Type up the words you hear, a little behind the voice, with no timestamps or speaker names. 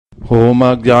Om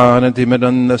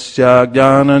Ajnanatimidandasya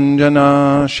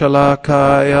Jnananjana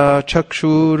Shalakaya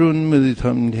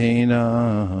Chakshurunmilitam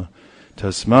Dhena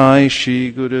Tasmai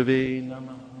Shri Gurave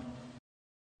Namah.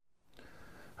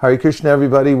 Hare Krishna,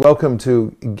 everybody. Welcome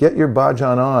to Get Your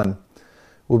Bhajan On.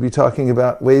 We'll be talking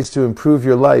about ways to improve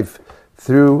your life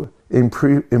through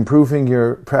improving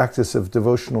your practice of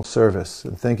devotional service.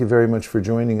 And thank you very much for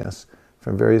joining us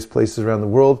from various places around the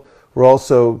world. We're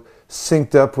also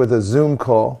synced up with a Zoom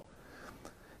call,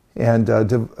 and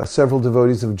several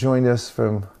devotees have joined us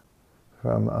from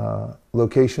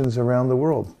locations around the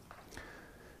world.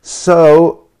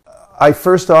 So, I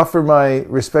first offer my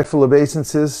respectful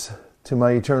obeisances to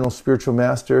my eternal spiritual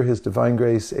master, His Divine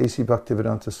Grace, A.C.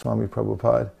 Bhaktivedanta Swami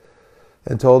Prabhupada,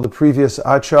 and to all the previous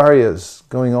acharyas,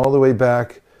 going all the way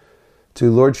back to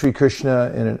Lord Sri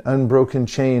Krishna in an unbroken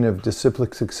chain of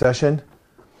disciplic succession.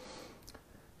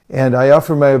 And I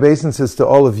offer my obeisances to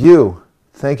all of you.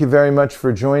 Thank you very much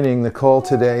for joining the call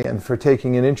today and for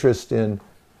taking an interest in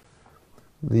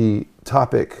the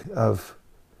topic of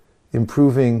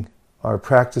improving our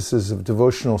practices of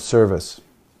devotional service.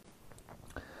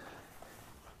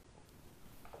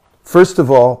 First of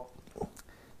all,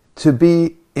 to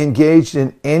be engaged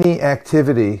in any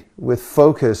activity with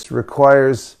focus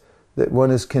requires that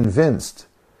one is convinced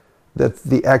that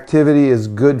the activity is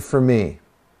good for me.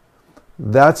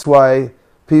 That's why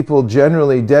people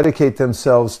generally dedicate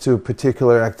themselves to a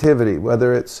particular activity,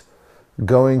 whether it's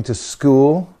going to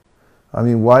school. I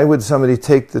mean, why would somebody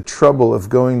take the trouble of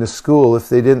going to school if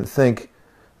they didn't think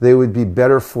they would be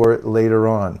better for it later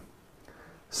on?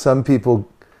 Some people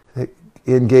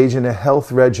engage in a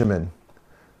health regimen.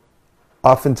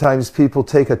 Oftentimes people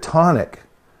take a tonic.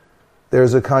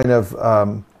 There's a kind of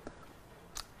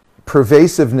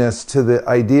pervasiveness to the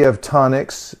idea of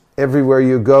tonics. Everywhere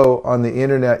you go on the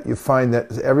internet, you find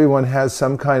that everyone has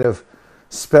some kind of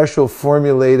special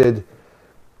formulated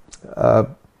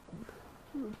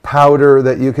powder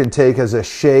that you can take as a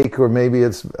shake, or maybe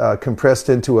it's compressed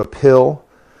into a pill.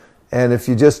 And if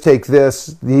you just take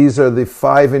this, these are the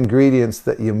 5 ingredients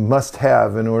that you must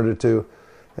have in order to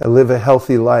live a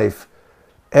healthy life.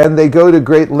 And they go to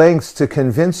great lengths to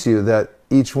convince you that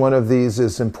each one of these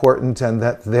is important and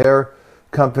that their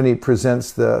company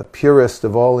presents the purest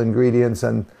of all ingredients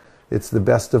and it's the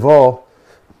best of all.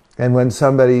 And when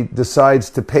somebody decides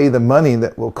to pay the money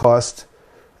that will cost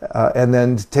and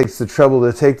then takes the trouble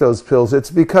to take those pills,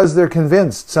 it's because they're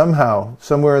convinced somehow,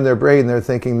 somewhere in their brain, they're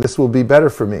thinking this will be better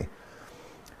for me.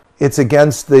 It's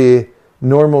against the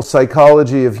normal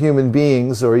psychology of human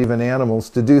beings or even animals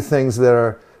to do things that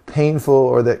are painful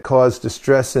or that cause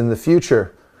distress in the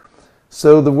future.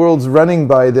 So the world's running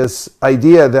by this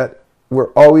idea that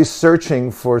we're always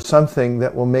searching for something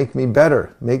that will make me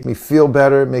better, make me feel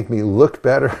better, make me look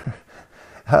better.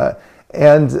 The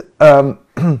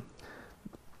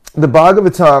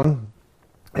Bhagavatam,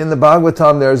 in the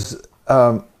Bhagavatam there's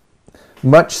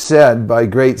much said by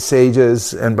great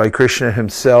sages and by Krishna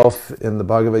himself in the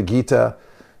Bhagavad Gita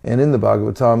and in the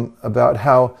Bhagavatam about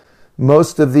how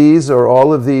most of these or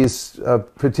all of these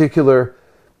particular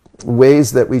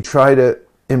ways that we try to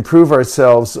improve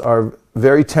ourselves are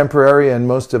very temporary, and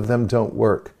most of them don't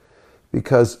work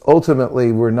because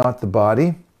ultimately we're not the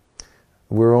body.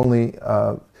 We're only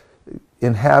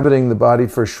inhabiting the body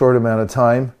for a short amount of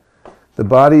time. The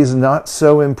body is not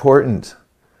so important.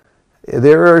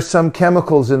 There are some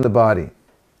chemicals in the body.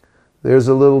 There's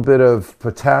a little bit of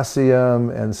potassium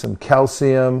and some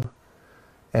calcium,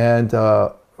 and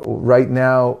right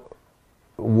now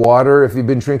water. If you've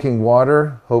been drinking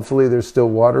water, hopefully there's still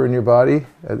water in your body.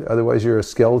 Otherwise you're a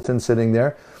skeleton sitting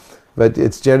there. But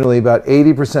it's generally about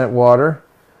 80% water.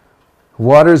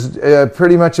 Water's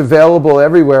pretty much available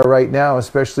everywhere right now,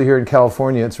 especially here in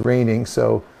California. It's raining,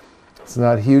 so it's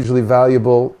not hugely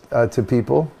valuable to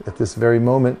people at this very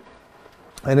moment.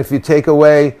 And if you take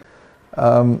away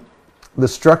the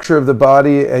structure of the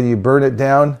body and you burn it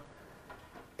down,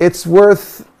 it's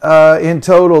worth, in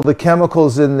total, the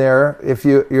chemicals in there, if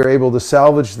you're able to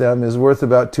salvage them, is worth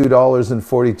about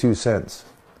 $2.42.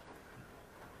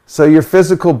 So your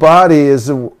physical body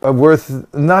is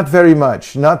worth not very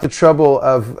much, not worth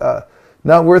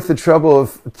the trouble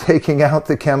of taking out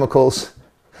the chemicals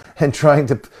and trying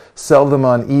to sell them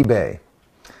on eBay.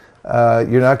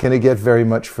 You're not going to get very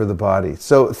much for the body.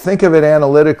 So think of it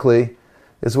analytically,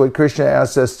 is what Krishna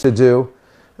asks us to do.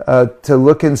 To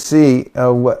look and see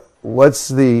what's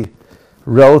the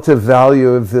relative value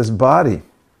of this body.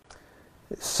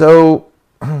 So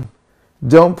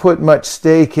don't put much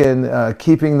stake in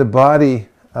keeping the body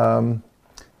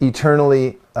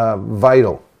eternally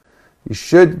vital. You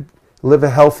should live a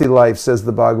healthy life, says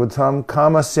the Bhagavatam.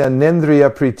 Kamasya nendriya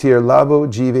pritir labo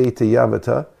jiveta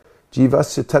yavata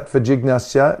jivasya tattva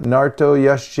jignasya narto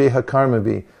yashjeha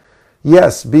karmabi.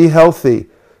 Yes, be healthy,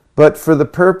 but for the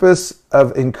purpose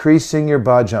of increasing your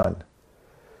bhajan.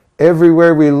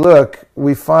 Everywhere we look,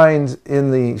 we find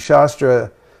in the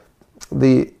Shastra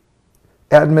the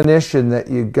admonition that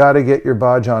you got to get your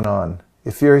bhajan on.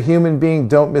 If you're a human being,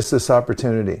 don't miss this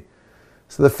opportunity.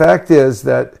 So the fact is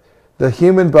that the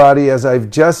human body, as I've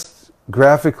just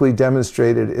graphically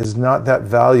demonstrated, is not that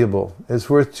valuable. It's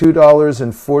worth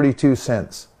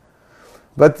 $2.42.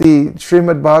 But the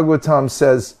Srimad Bhagavatam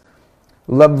says,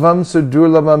 Labvam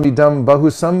sudurlabam idam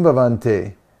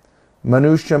bahusambhavante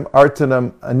manusham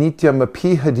artanam anityam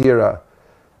apihadira.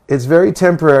 It's very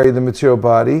temporary, the material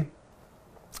body.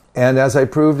 And as I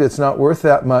proved, it's not worth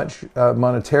that much,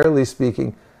 monetarily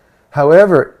speaking.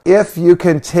 However, if you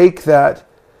can take that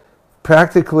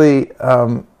practically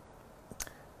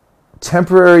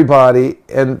temporary body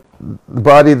and the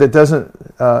body that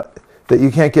doesn't, that you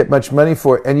can't get much money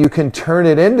for, and you can turn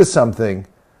it into something,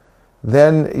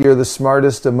 then you're the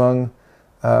smartest among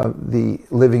the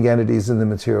living entities in the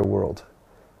material world.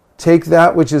 Take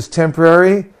that which is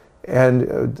temporary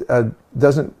and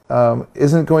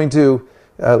isn't going to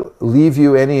leave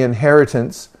you any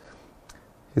inheritance.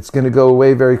 It's going to go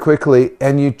away very quickly,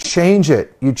 and you change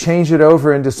it. You change it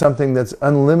over into something that's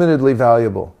unlimitedly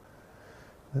valuable.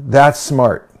 That's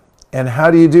smart. And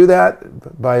how do you do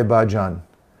that? By a bhajan.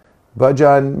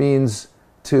 Bhajan means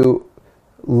to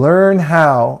learn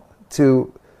how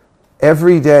to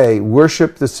every day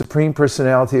worship the Supreme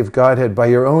Personality of Godhead by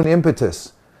your own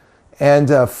impetus and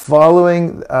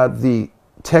following the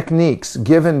techniques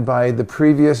given by the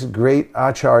previous great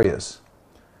acharyas.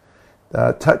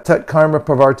 Tat tat karma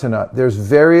pravartana. There's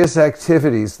various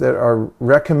activities that are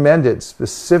recommended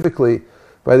specifically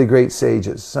by the great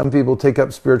sages. Some people take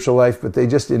up spiritual life, but they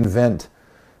just invent.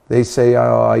 They say,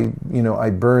 "Oh, I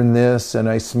burn this and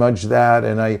I smudge that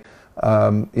and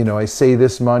I say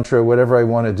this mantra, whatever I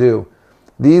want to do."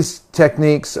 These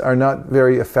techniques are not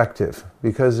very effective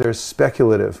because they're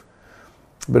speculative.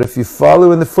 But if you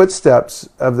follow in the footsteps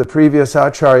of the previous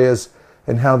acharyas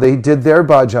and how they did their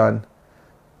bhajan,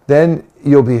 then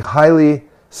you'll be highly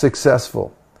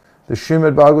successful. The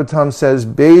Srimad Bhagavatam says,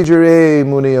 Bejare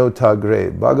munio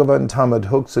tagre, Bhagavan tamad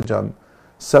hoksajam,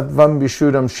 sattvam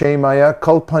vishudam shemaya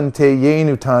kalpante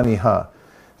yenutaniha.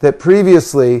 That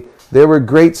previously there were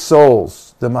great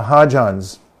souls, the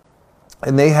Mahajans,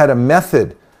 and they had a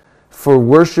method for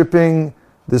worshiping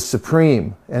the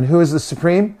Supreme. And who is the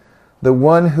Supreme? The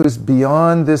one who's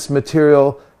beyond this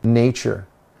material nature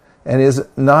and is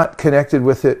not connected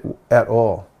with it at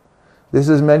all. This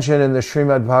is mentioned in the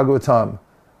Srimad Bhagavatam.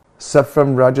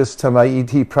 Sapram rajas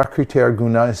tamayiti prakriter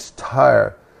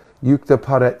gunastar yukta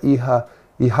para iha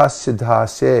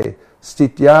ihasiddhase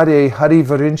stityare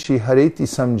harivarinchi hareti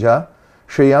samja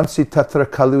shreyamsi tatra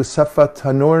kalu safa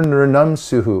tanur nirnam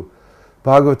suhu.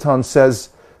 Bhagavatam says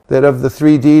that of the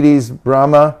three deities,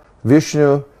 Brahma,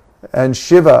 Vishnu, and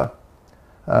Shiva,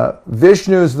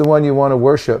 Vishnu is the one you want to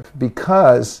worship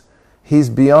because he's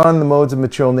beyond the modes of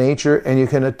material nature and you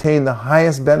can attain the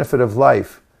highest benefit of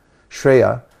life,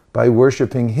 Shreya, by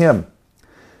worshiping him.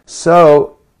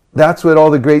 So that's what all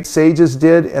the great sages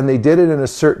did, and they did it in a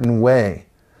certain way.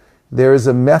 There is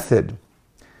a method,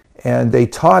 and they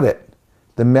taught it.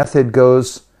 The method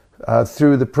goes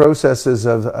through the processes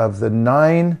of the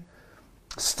 9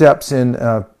 steps in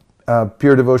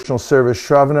pure devotional service: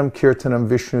 Shravanam, Kirtanam,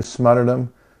 Vishnu Smaranam,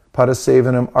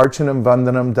 Padasevanam, Archanam,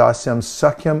 Vandanam, Dasyam,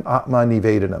 Sakyam, Atma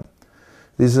Nivedanam.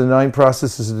 These are the 9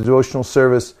 processes of devotional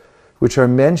service which are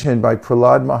mentioned by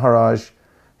Prahlad Maharaj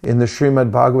in the Srimad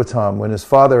Bhagavatam. When his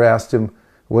father asked him,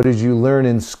 "What did you learn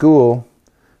in school?"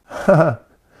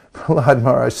 Prahlad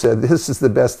Maharaj said, "This is the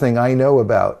best thing I know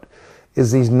about,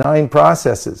 is these 9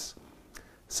 processes."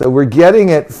 So we're getting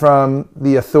it from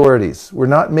the authorities. We're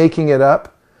not making it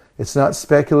up. It's not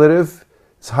speculative.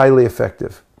 It's highly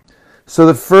effective. So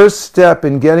the first step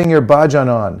in getting your bhajan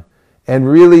on, and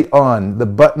really on, the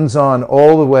buttons on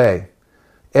all the way,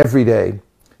 every day,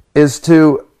 is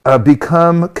to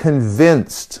become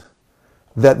convinced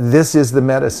that this is the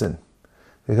medicine.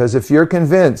 Because if you're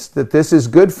convinced that this is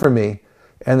good for me,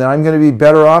 and that I'm going to be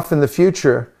better off in the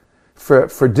future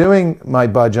for doing my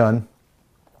bhajan,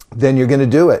 then you're going to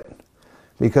do it.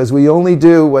 Because we only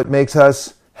do what makes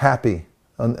us happy.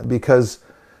 Because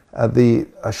the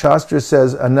Shastra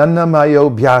says, Ananda Mayo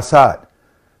Bhyasat,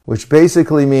 which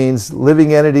basically means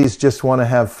living entities just want to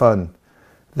have fun.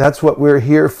 That's what we're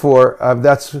here for.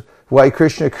 That's why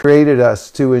Krishna created us,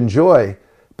 to enjoy.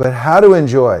 But how to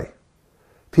enjoy?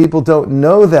 People don't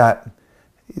know that.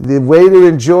 The way to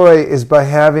enjoy is by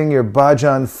having your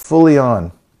bhajan fully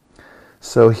on.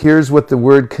 So here's what the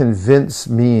word convince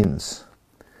means.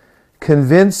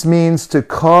 Convince means to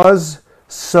cause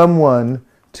someone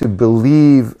to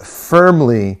believe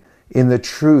firmly in the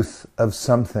truth of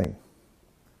something.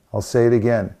 I'll say it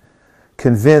again.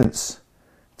 Convince,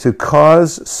 to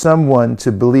cause someone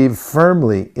to believe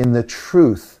firmly in the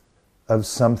truth of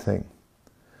something.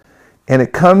 And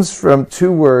it comes from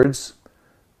two words.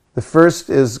 The first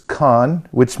is con,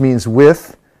 which means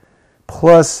with,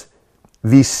 plus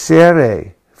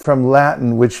vicere from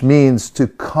Latin, which means to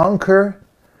conquer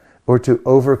or to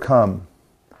overcome.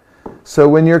 So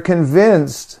when you're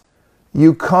convinced,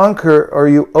 you conquer or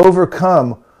you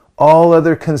overcome all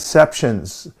other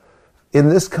conceptions. In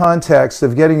this context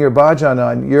of getting your bhajan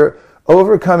on, you're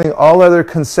overcoming all other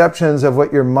conceptions of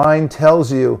what your mind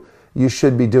tells you you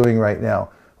should be doing right now.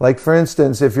 Like for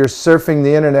instance, if you're surfing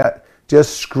the internet,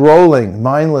 just scrolling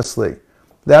mindlessly,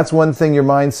 that's one thing your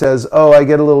mind says, oh, I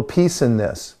get a little peace in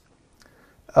this.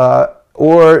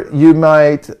 Or you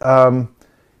might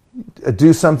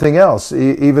do something else,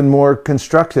 even more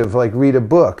constructive, like read a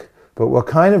book. But what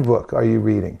kind of book are you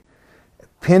reading?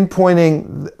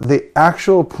 Pinpointing the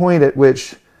actual point at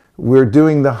which we're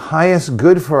doing the highest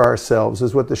good for ourselves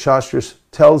is what the Shastras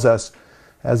tells us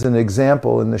as an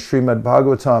example in the Srimad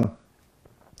Bhagavatam.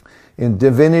 In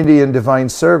Divinity and Divine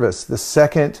Service, the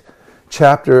second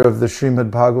chapter of the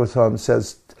Srimad Bhagavatam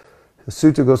says,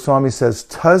 Sutta Goswami says,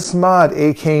 Tasmad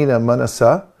ekena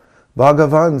manasa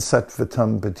bhagavan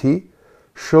sattvatam pati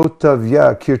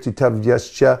shotavya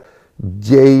kirtitavyascha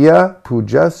jaya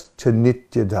pujas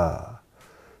chanityada.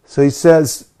 So he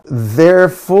says,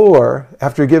 therefore,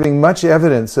 after giving much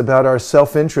evidence about our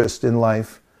self-interest in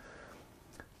life,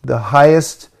 the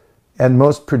highest and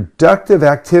most productive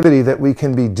activity that we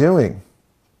can be doing,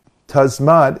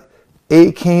 tasmad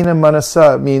ekena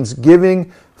manasa, means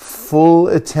giving full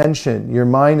attention. Your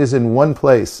mind is in one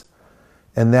place,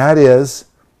 and that is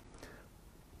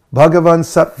Bhagavan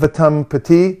Sattvatam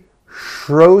Pati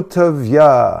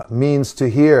Shrotavya, means to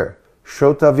hear.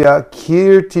 Shrotavya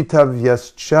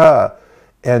Kirtitavyascha,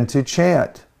 and to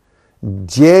chant.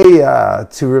 Jaya,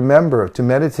 to remember, to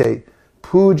meditate.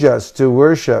 Pujas, to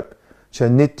worship.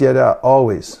 Chanityada,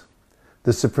 always.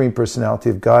 The Supreme Personality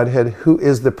of Godhead, who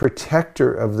is the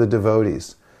protector of the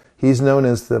devotees. He's known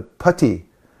as the Pati,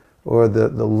 or the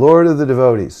Lord of the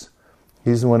devotees.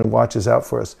 He's the one who watches out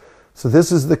for us. So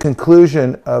this is the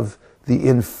conclusion of the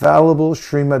infallible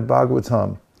Srimad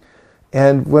Bhagavatam.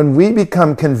 And when we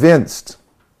become convinced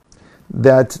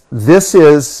that this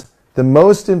is the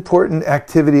most important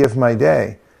activity of my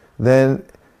day, then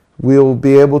we'll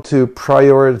be able to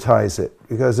prioritize it.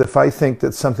 Because if I think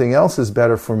that something else is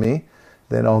better for me,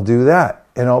 then I'll do that.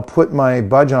 And I'll put my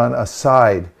bhajan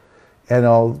aside, and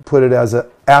I'll put it as an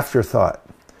afterthought.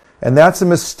 And that's a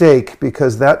mistake,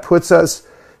 because that puts us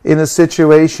in a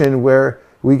situation where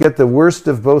we get the worst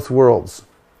of both worlds.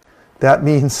 That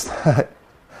means that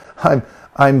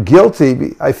I'm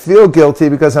guilty. I feel guilty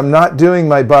because I'm not doing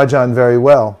my bhajan very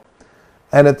well.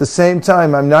 And at the same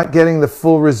time, I'm not getting the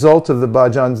full result of the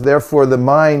bhajans. Therefore, the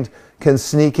mind can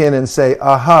sneak in and say,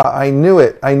 aha, I knew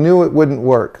it. I knew it wouldn't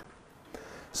work.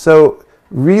 So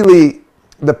really,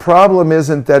 the problem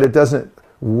isn't that it doesn't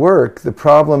work. The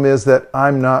problem is that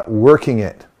I'm not working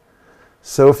it.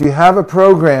 So if you have a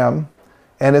program,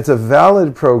 and it's a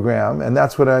valid program, and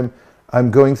that's what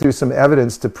I'm going through some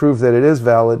evidence to prove that it is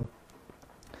valid,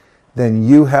 then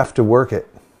you have to work it.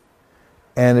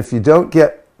 And if you don't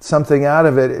get something out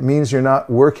of it, it means you're not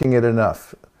working it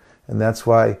enough. And that's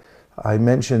why I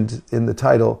mentioned in the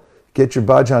title, get your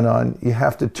bhajan on. You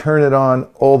have to turn it on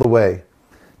all the way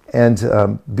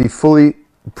and be fully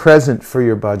present for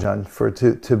your bhajan, for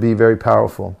it to be very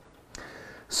powerful.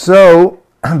 So,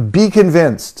 be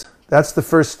convinced. That's the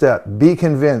first step. Be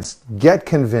convinced. Get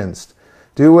convinced.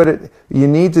 Do what you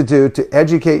need to do to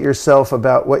educate yourself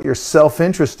about what your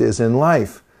self-interest is in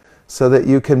life so that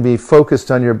you can be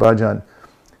focused on your bhajan.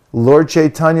 Lord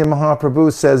Chaitanya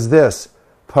Mahaprabhu says this,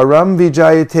 Param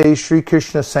Vijayate Sri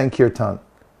Krishna Sankirtan.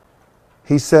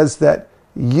 He says that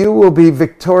you will be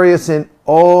victorious in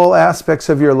all aspects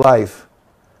of your life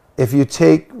if you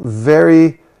take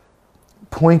very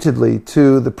pointedly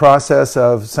to the process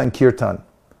of Sankirtan.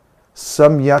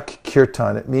 Samyak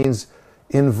Kirtan. It means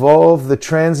involve the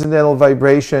transcendental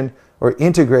vibration or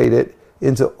integrate it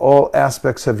into all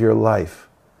aspects of your life.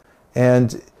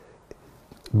 And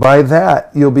by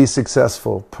that, you'll be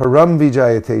successful. Param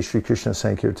Vijayate Sri Krishna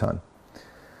Sankirtan.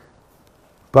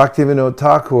 Bhaktivinoda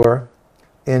Thakur,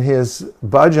 in his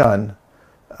bhajan,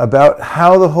 about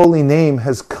how the holy name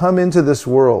has come into this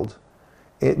world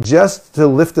just to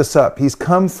lift us up. He's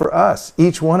come for us,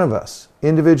 each one of us,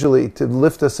 individually, to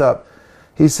lift us up.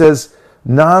 He says,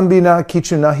 Nam bina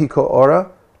kichu nahi ko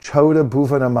ora, choda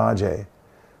bhuvana maje.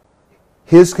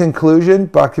 His conclusion,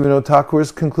 Bhaktivinoda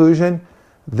Thakur's conclusion,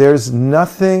 there's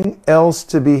nothing else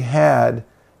to be had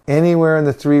anywhere in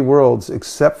the three worlds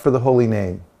except for the holy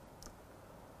name.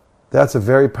 That's a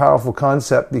very powerful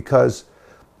concept, because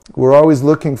we're always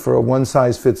looking for a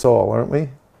one-size-fits-all, aren't we?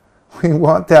 We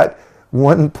want that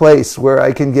one place where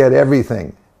I can get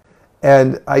everything.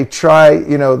 And I try,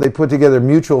 they put together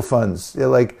mutual funds.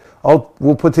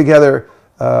 We'll put together,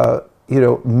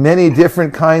 many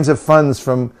different kinds of funds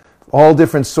from all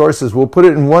different sources. We'll put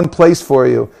it in one place for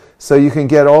you so you can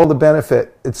get all the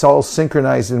benefit. It's all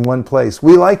synchronized in one place.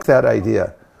 We like that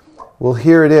idea. Well,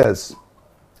 here it is.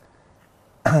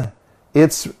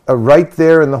 It's right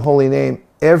there in the holy name.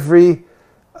 Every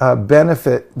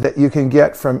benefit that you can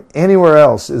get from anywhere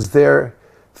else is there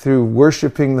through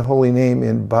worshiping the holy name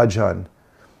in bhajan.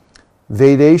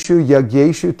 Vedeshu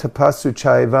yagyeshu tapasu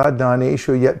chaiva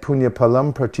daneshu yet punya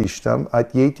palam pratishtam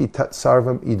atyeti tat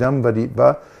sarvam idam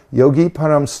vaditva yogi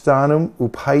param stanum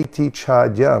upaiti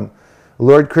chadyam.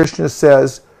 Lord Krishna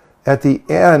says at the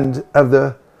end of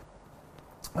the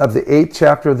 8th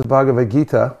chapter of the Bhagavad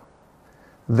Gita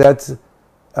that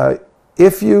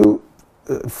if you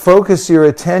focus your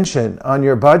attention on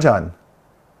your bhajan,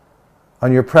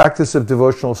 on your practice of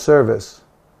devotional service,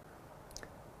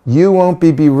 you won't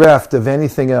be bereft of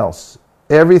anything else.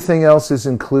 Everything else is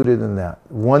included in that.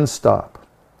 One stop.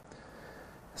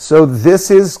 So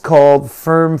this is called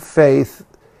firm faith,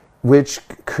 which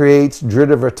creates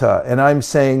dridhavrata. And I'm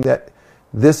saying that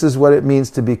this is what it means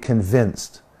to be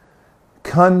convinced.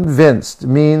 Convinced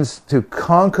means to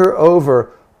conquer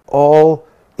over all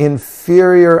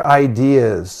inferior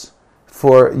ideas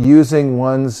for using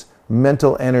one's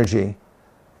mental energy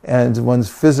and one's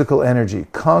physical energy.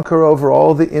 Conquer over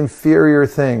all the inferior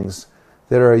things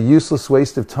that are a useless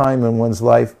waste of time in one's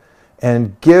life,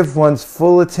 and give one's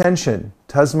full attention,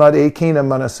 tasmad ekena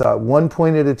manasa,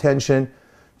 one-pointed attention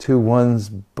to one's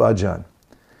bhajan.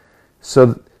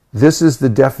 So this is the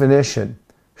definition.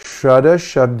 Shraddha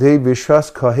shabde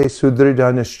vishwas kahe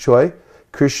sudridhanishchoy,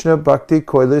 Krishna bhakti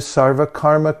koile sarva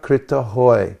karma krita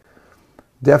hoy.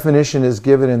 Definition is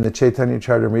given in the Chaitanya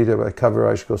Charitamrita by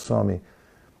Kaviraj Goswami.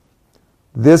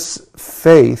 This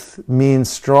faith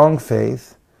means strong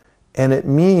faith, and it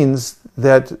means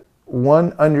that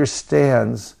one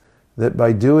understands that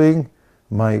by doing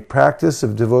my practice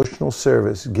of devotional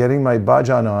service, getting my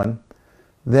bhajan on,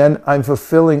 then I'm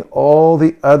fulfilling all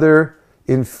the other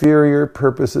inferior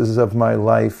purposes of my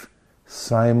life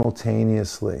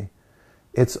simultaneously.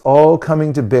 It's all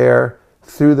coming to bear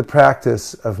through the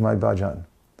practice of my bhajan.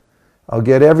 I'll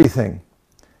get everything.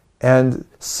 And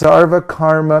sarva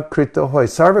karma krita hoy.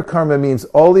 Sarva karma means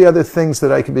all the other things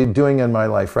that I could be doing in my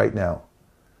life right now,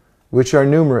 which are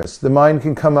numerous. The mind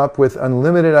can come up with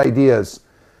unlimited ideas.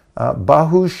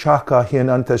 Bahu shaka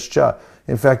hyanantascha.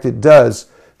 In fact, it does.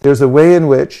 There's a way in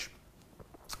which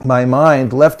my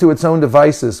mind, left to its own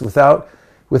devices, without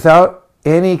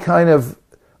any kind of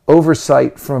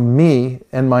oversight from me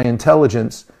and my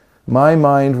intelligence, my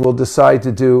mind will decide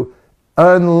to do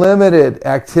unlimited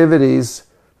activities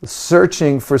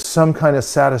searching for some kind of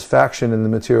satisfaction in the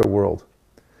material world.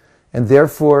 And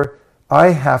therefore, I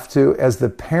have to, as the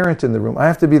parent in the room, I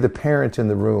have to be the parent in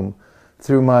the room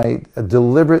through my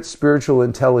deliberate spiritual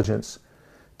intelligence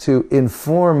to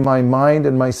inform my mind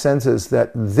and my senses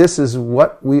that this is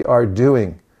what we are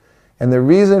doing. And the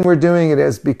reason we're doing it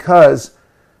is because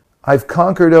I've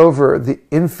conquered over the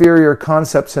inferior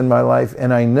concepts in my life,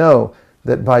 and I know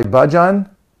that by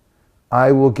bhajan,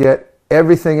 I will get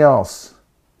everything else.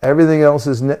 Everything else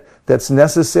that's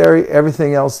necessary,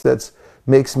 everything else that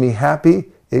makes me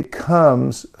happy, it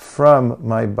comes from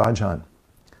my bhajan.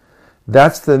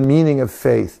 That's the meaning of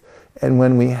faith. And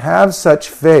when we have such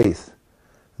faith,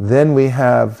 then we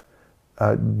have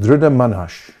dhrida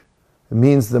manash. It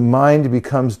means the mind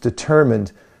becomes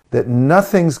determined that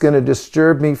nothing's going to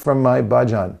disturb me from my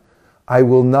bhajan. I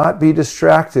will not be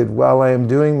distracted while I am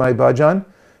doing my bhajan.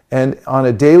 And on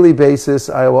a daily basis,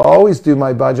 I will always do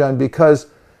my bhajan because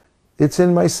it's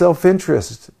in my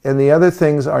self-interest, and the other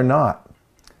things are not.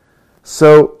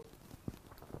 So,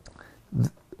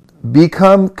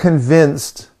 become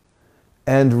convinced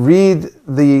and read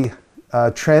the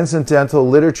transcendental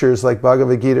literatures like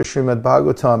Bhagavad Gita, Srimad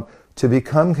Bhagavatam, to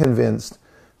become convinced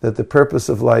that the purpose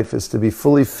of life is to be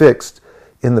fully fixed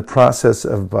in the process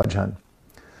of bhajan.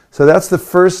 So that's the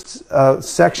first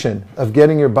section of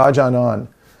getting your bhajan on,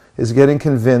 is getting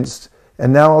convinced.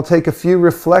 And now I'll take a few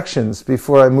reflections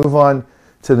before I move on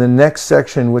to the next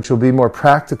section, which will be more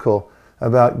practical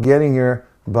about getting your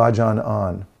bhajan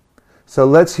on. So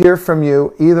let's hear from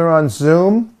you either on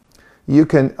Zoom. You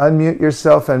can unmute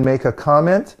yourself and make a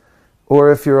comment,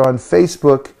 or if you're on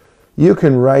Facebook, you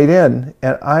can write in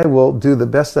and I will do the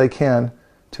best I can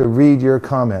to read your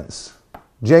comments.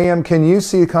 JM, can you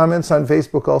see comments on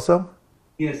Facebook also?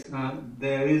 Yes,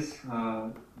 there is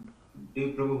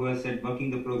Dev Prabhu who has said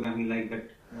working the program. He liked that.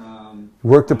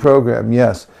 Work the program,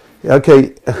 yes.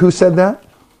 Okay, who said that?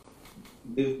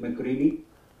 Dev McCready.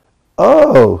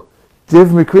 Oh,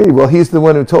 Div McCready. Well, he's the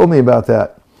one who told me about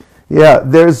that. Yeah,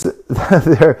 there's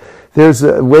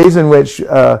ways in which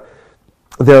there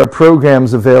are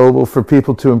programs available for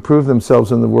people to improve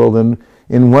themselves in the world, and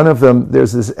in one of them,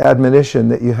 there's this admonition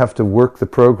that you have to work the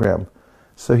program.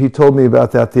 So he told me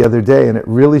about that the other day, and it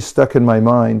really stuck in my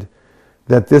mind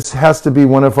that this has to be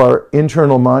one of our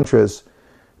internal mantras.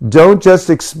 Don't just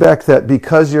expect that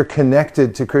because you're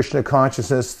connected to Krishna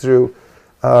consciousness through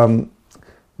the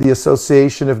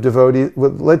association of devotees.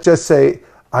 Well, let's just say,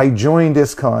 I joined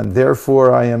ISKCON,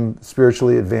 therefore I am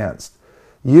spiritually advanced.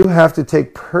 You have to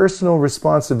take personal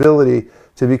responsibility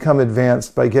to become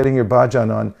advanced by getting your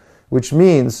bhajan on, which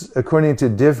means, according to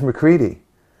Div McCready,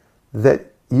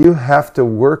 that you have to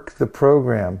work the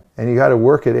program, and you got to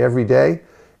work it every day,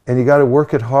 and you got to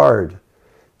work it hard.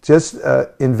 Just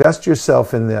invest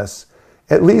yourself in this,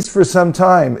 at least for some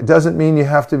time. It doesn't mean you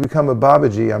have to become a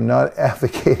Babaji. I'm not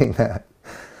advocating that.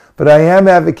 But I am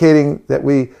advocating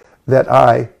that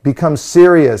I become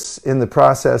serious in the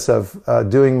process of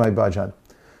doing my bhajan.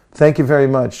 Thank you very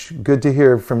much. Good to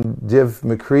hear from Div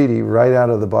McCready right out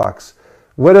of the box.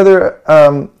 What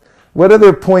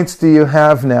other points do you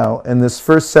have now in this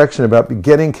first section about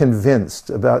getting convinced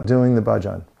about doing the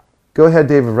bhajan? Go ahead,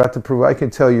 David Rataprabhu. I can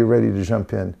tell you're ready to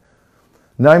jump in.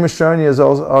 Naimisharanya is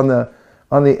also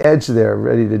on the edge there,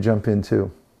 ready to jump in too.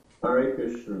 Hare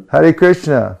Krishna. Hare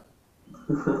Krishna.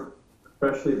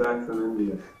 Freshly back from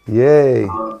India. Yay.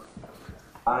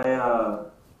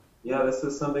 This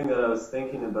is something that I was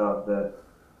thinking about, that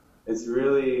it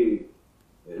really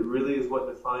is what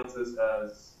defines us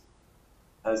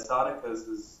as sadhakas,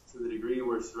 is to the degree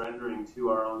we're surrendering to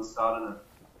our own sadhana.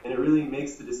 And it really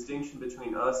makes the distinction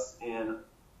between us and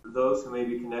those who may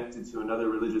be connected to another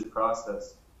religious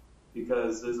process.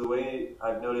 Because there's a way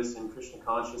I've noticed in Krishna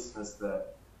consciousness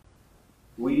that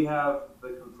we have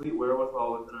the complete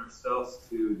wherewithal within ourselves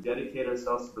to dedicate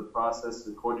ourselves to the process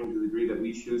according to the degree that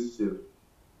we choose to.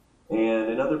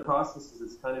 And in other processes,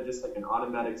 it's kind of just like an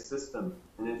automatic system.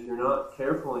 And if you're not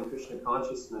careful in Krishna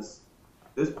consciousness,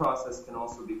 this process can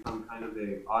also become kind of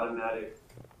an automatic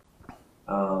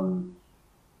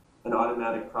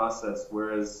process.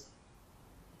 Whereas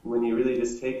when you really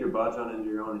just take your bhajan into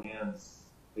your own hands,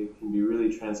 it can be really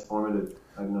transformative,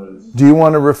 I've noticed. Do you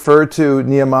want to refer to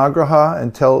Niyamagraha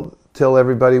and tell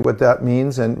everybody what that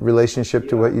means in relationship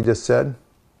to what you just said?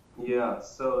 Yeah,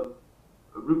 so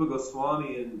Rupa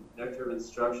Goswami in Nectar of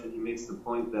Instruction, he makes the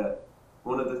point that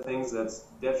one of the things that's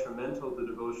detrimental to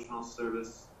devotional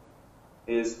service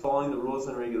is following the rules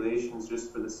and regulations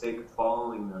just for the sake of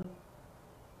following them.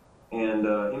 And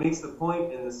he makes the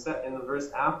point in the verse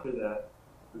after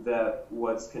that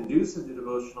what's conducive to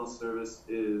devotional service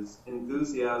is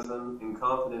enthusiasm and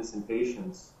confidence and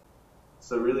patience.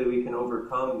 So really we can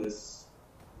overcome this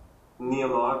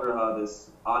niyamagraha, this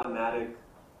automatic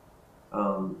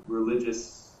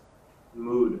religious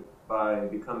mood, by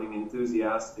becoming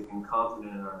enthusiastic and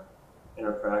confident in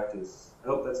our practice. I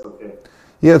hope that's okay.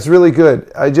 Yeah, it's really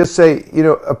good. I just say,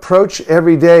 approach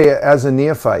every day as a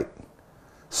neophyte.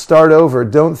 Start over.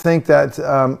 Don't think that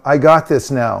I got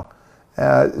this now.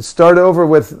 Start over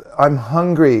with, I'm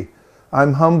hungry,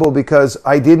 I'm humble because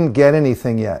I didn't get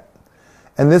anything yet.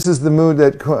 And this is the mood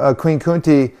that Queen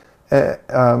Kunti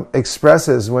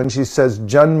expresses when she says,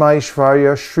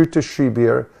 Janmaishvarya Shruta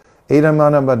Shribir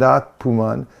Edamana Madat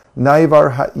Puman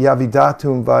Naivar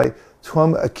Yavidatum Vai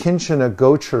Twam Akinchana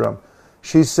Gocharam.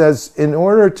 She says, in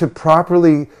order to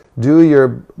properly do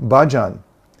your bhajan,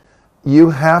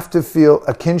 you have to feel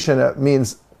akinchana,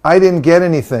 means I didn't get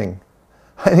anything.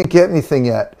 I didn't get anything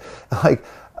yet.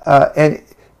 And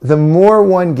the more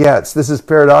one gets, this is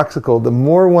paradoxical, the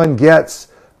more one gets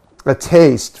a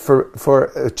taste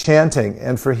for chanting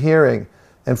and for hearing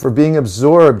and for being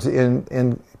absorbed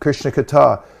in Krishna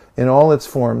Katha in all its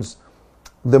forms,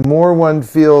 the more one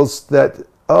feels that,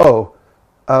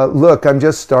 look, I'm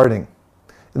just starting.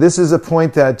 This is a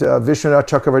point that Vishwanath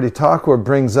Chakravarti Thakur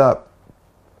brings up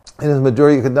in his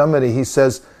Madhurya Kadambini. He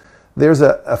says, there's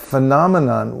a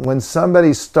phenomenon when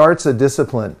somebody starts a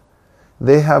discipline,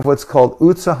 they have what's called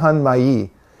utsahan mayi.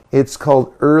 It's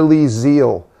called early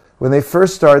zeal, When they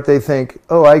first start, they think,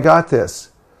 oh, I got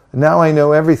this. Now I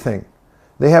know everything.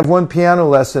 They have one piano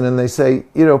lesson and they say,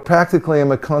 practically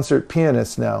I'm a concert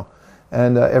pianist now.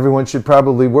 And everyone should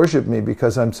probably worship me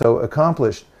because I'm so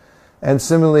accomplished. And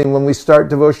similarly, when we start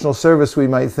devotional service, we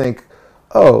might think,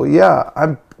 oh, yeah,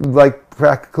 I'm like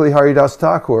practically Haridas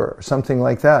Thakur or something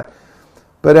like that.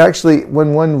 But actually,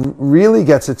 when one really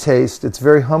gets a taste, it's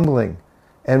very humbling.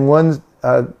 And one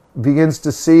begins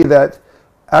to see that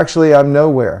actually I'm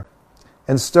nowhere.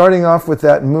 And starting off with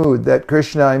that mood, that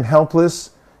Krishna, I'm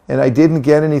helpless and I didn't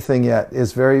get anything yet,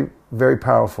 is very, very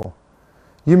powerful.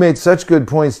 You made such good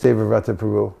points, Devavrata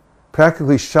Prabhu.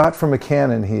 Practically shot from a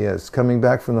cannon he is, coming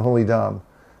back from the Holy Dham.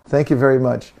 Thank you very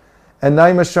much. And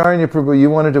Naimisharanya Prabhu, you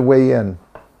wanted to weigh in.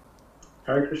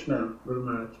 Hare Krishna, Guru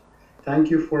Maharaj. Thank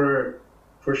you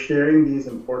for sharing these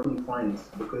important points,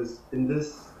 because in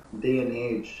this day and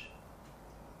age,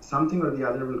 something or the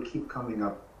other will keep coming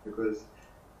up, because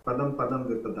padam padam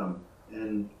vipadam,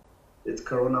 and it's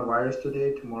coronavirus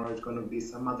today, tomorrow it's going to be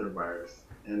some other virus,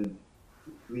 and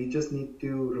we just need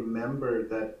to remember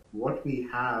that what we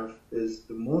have is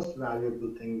the most valuable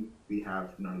thing we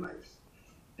have in our lives,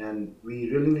 and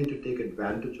we really need to take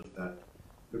advantage of that,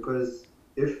 because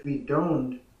if we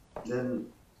don't, then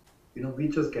we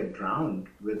just get drowned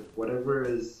with whatever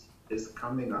is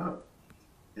coming up.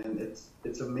 And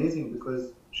it's amazing,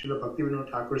 because Srila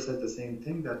Bhaktivinoda Thakur said the same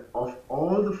thing, that of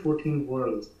all the 14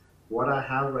 worlds, what I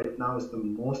have right now is the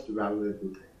most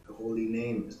valuable thing. The holy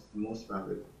name is the most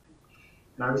valuable thing.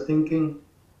 And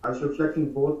I was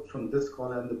reflecting both from this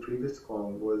call and the previous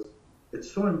call, was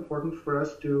it's so important for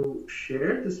us to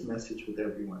share this message with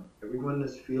everyone. Everyone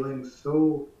is feeling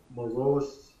so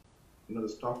morose. The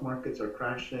stock markets are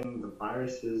crashing, the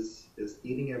virus is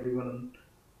eating everyone.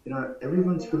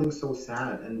 Everyone's feeling so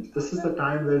sad. And this is the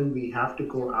time when we have to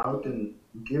go out and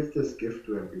give this gift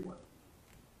to everyone.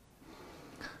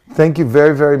 Thank you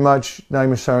very, very much,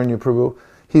 Naimisharanya Prabhu.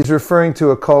 He's referring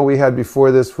to a call we had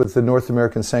before this with the North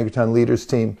American Sankirtan Leaders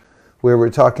Team, where we're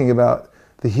talking about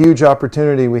the huge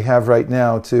opportunity we have right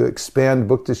now to expand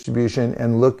book distribution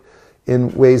and look in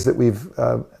ways that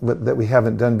we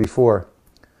haven't done before.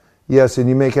 Yes, and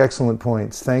you make excellent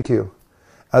points. Thank you.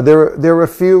 There were a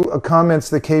few comments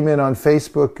that came in on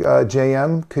Facebook,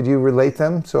 JM. Could you relate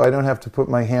them so I don't have to put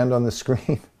my hand on the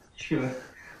screen? Sure.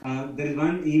 There is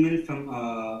one email from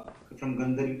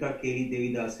Gandharvika Keri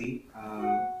Devidasi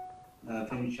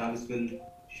from Charlottesville.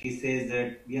 She says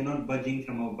that we are not budging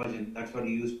from our bhajan. That's what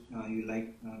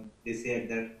they say at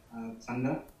their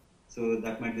Sangha. So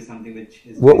that might be something which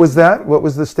is... What was that? What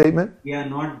was the statement? We are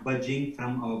not budging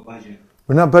from our bhajan.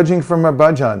 We're not budging from our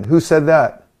bhajan. Who said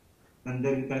that?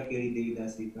 Gandharvika Keri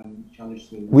Devidasi from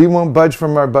Charlottesville. We won't budge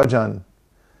from our bhajan.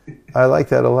 I like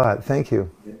that a lot. Thank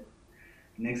you. Yeah.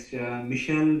 Next,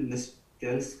 Michelle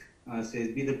Nistelsk says,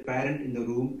 be the parent in the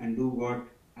room and do what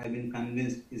I've been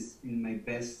convinced is in my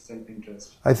best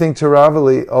self-interest. I think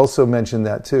Taravali also mentioned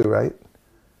that too, right?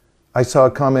 I saw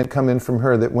a comment come in from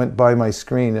her that went by my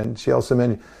screen, and she also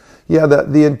mentioned,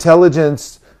 the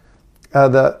intelligence,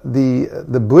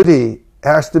 the buddhi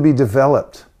has to be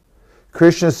developed.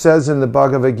 Krishna says in the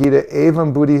Bhagavad Gita,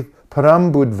 Evam buddhi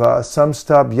param buddva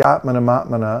samstab yatmana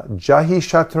matmana jahi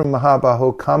shatram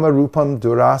mahabaho kama rupam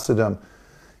durasadam.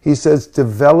 He says,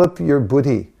 develop your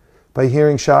buddhi by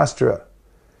hearing Shastra.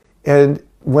 And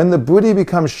when the buddhi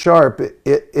becomes sharp,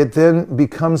 it then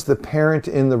becomes the parent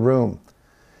in the room.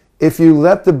 If you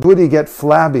let the buddhi get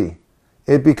flabby,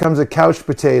 it becomes a couch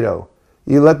potato.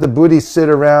 You let the buddhi sit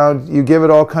around, you give it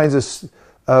all kinds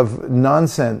of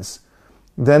nonsense,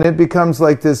 then it becomes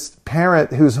like this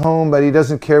parent who's home, but he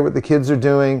doesn't care what the kids are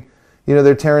doing.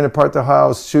 They're tearing apart the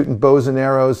house, shooting bows and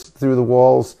arrows through the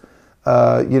walls,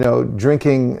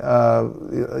 drinking,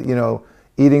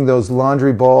 eating those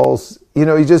laundry balls. He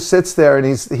just sits there and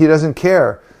he doesn't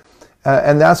care.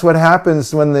 And that's what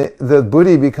happens when the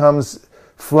buddhi becomes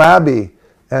flabby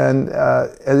and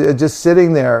just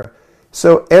sitting there.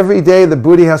 So every day the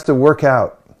buddhi has to work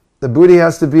out. The buddhi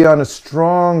has to be on a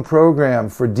strong program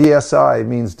for DSI,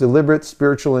 means deliberate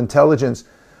spiritual intelligence,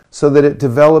 so that it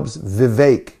develops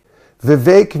vivek.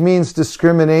 Vivek means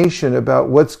discrimination about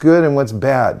what's good and what's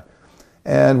bad.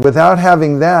 And without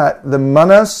having that, the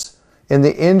manas and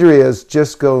the indriyas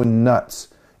just go nuts.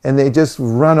 And they just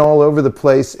run all over the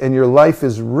place, and your life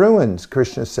is ruined,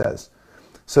 Krishna says.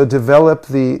 So develop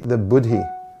the buddhi.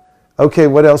 Okay,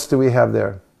 what else do we have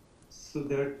there? So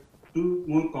there are two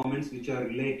more comments which are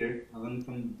related. One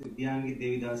from Divyangi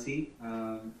Devidasi.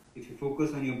 If you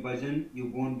focus on your bhajan, you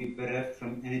won't be bereft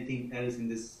from anything else in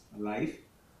this life.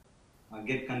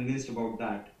 Get convinced about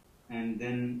that. And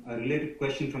then a related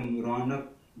question from Ronak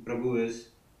Prabhu is,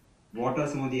 what are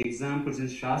some of the examples in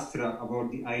Shastra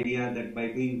about the idea that by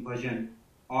doing bhajan,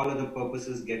 all other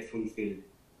purposes get fulfilled?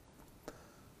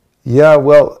 Yeah,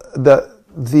 well, the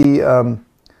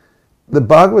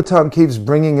Bhagavatam keeps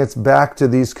bringing us back to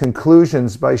these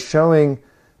conclusions by showing,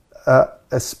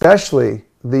 especially,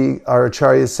 our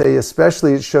acharyas say,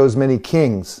 especially it shows many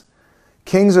kings.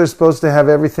 Kings are supposed to have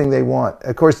everything they want.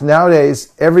 Of course,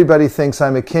 nowadays, everybody thinks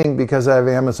I'm a king because I have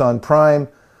Amazon Prime,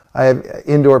 I have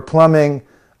indoor plumbing,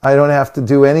 I don't have to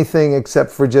do anything except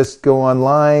for just go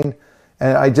online,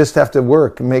 and I just have to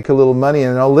work and make a little money,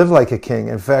 and I'll live like a king.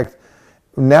 In fact,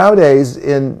 nowadays,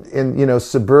 in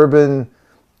suburban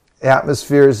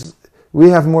atmospheres,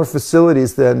 we have more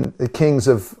facilities than the kings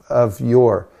of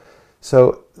yore.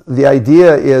 So the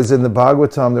idea is in the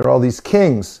Bhagavatam, there are all these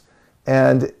kings,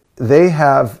 and they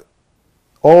have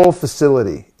all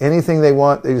facility. Anything they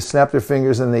want, they just snap their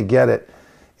fingers and they get it.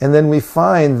 And then we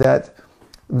find that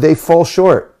they fall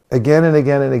short again and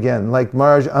again and again, like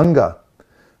Maharaj Anga.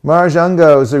 Maharaj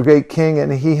Anga was a great king,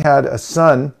 and he had a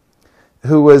son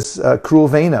who was cruel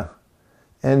Vena.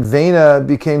 And Vena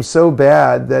became so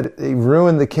bad that he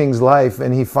ruined the king's life,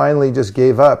 and he finally just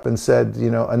gave up and said,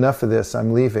 enough of this,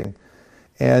 I'm leaving.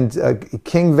 And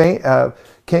King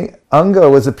Anga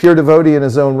was a pure devotee in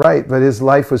his own right, but his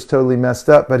life was totally messed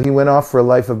up, but he went off for a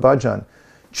life of bhajan.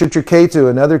 Chitraketu,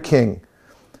 another king.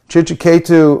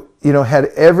 Chitraketu, had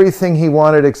everything he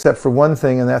wanted except for one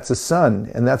thing, and that's a son,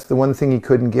 and that's the one thing he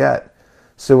couldn't get.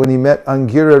 So when he met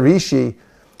Angira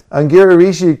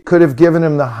Rishi could have given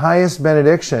him the highest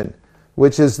benediction,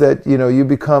 which is that, you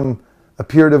become a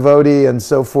pure devotee and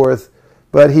so forth,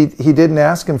 but he didn't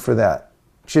ask him for that.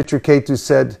 Chitraketu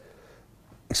said,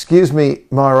 excuse me,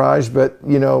 Maharaj, but,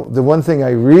 the one thing I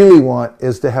really want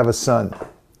is to have a son.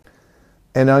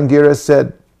 And Angira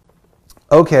said,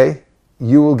 okay,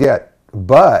 you will get,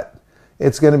 but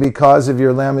it's going to be cause of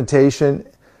your lamentation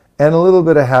and a little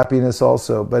bit of happiness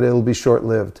also, but it'll be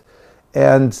short-lived.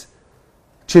 And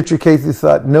Chitraketu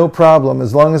thought, no problem,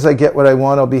 as long as I get what I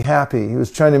want, I'll be happy. He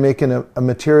was trying to make a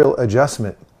material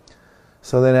adjustment.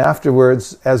 So then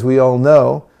afterwards, as we all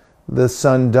know, the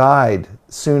son died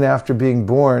soon after being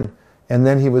born, and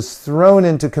then he was thrown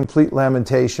into complete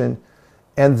lamentation.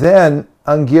 And then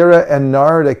Angira and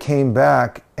Narada came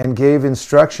back and gave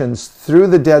instructions through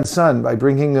the dead son by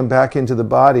bringing him back into the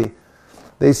body.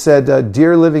 They said,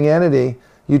 dear living entity,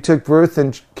 you took birth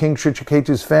in King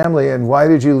Chitraketu's family, and why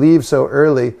did you leave so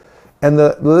early? And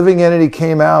the living entity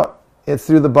came out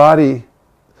through the body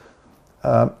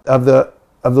of the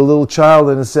little child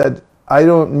and said, I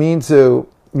don't mean to,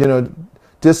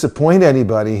 disappoint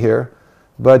anybody here,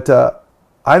 but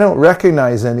I don't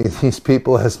recognize any of these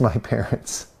people as my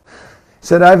parents. He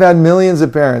said, I've had millions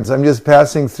of parents. I'm just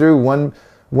passing through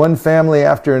one family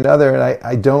after another, and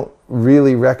I don't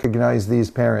really recognize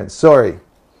these parents. Sorry.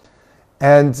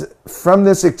 And from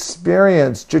this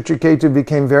experience, Chitraketu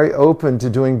became very open to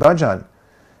doing bhajan.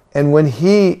 And when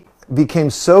he became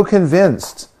so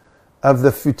convinced of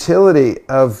the futility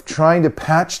of trying to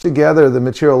patch together the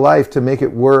material life to make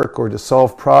it work or to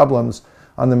solve problems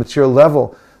on the material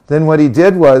level, then what he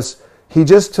did was he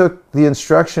just took the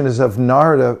instructions of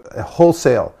Narada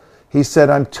wholesale. He said,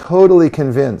 I'm totally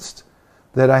convinced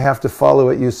that I have to follow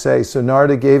what you say. So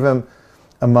Narada gave him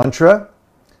a mantra,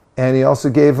 and he also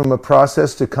gave him a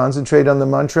process to concentrate on the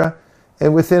mantra.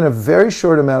 And within a very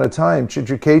short amount of time,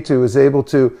 Chitraketu was able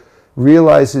to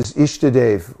realize his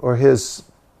Ishtadev, or his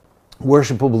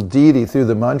worshipable deity through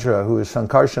the mantra, who is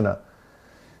Sankarsana.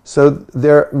 So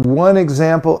there, one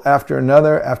example after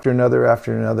another, after another,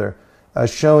 after another,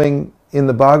 showing in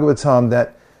the Bhagavatam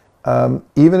that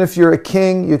even if you're a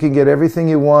king, you can get everything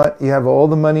you want, you have all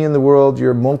the money in the world,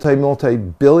 you're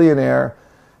multi-billionaire,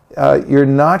 you're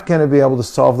not going to be able to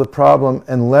solve the problem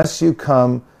unless you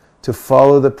come to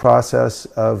follow the process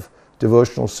of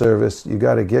devotional service. You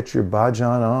got to get your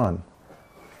bhajan on.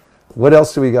 What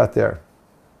else do we got there?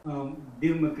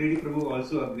 Div McCready Prabhu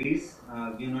also agrees,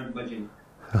 we are not budging.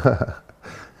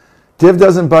 Div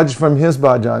doesn't budge from his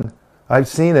bhajan. I've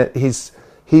seen it.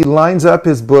 He lines up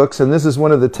his books, and this is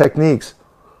one of the techniques.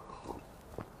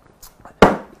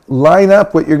 Line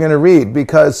up what you're going to read,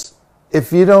 because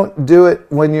if you don't do it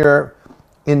when you're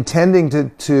intending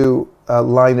to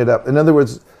line it up, in other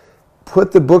words,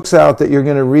 put the books out that you're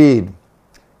going to read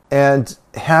and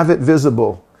have it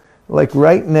visible. Like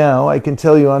right now, I can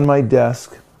tell you on my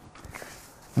desk,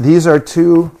 these are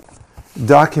two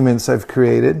documents I've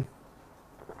created.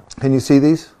 Can you see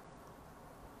these?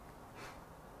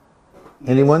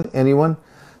 Anyone?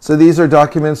 So these are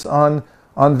documents on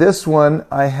this one.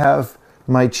 I have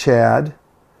my Chad.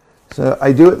 So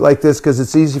I do it like this because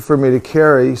it's easy for me to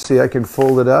carry. See, I can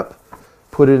fold it up.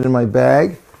 put it in my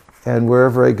bag, and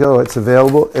wherever I go, it's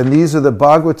available. And these are the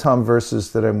Bhagavatam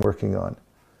verses that I'm working on,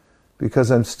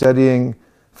 because I'm studying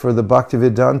for the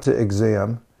Bhaktivedanta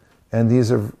exam, and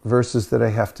these are verses that I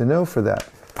have to know for that.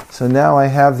 So now I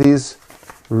have these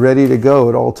ready to go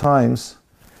at all times.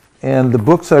 And the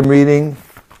books I'm reading,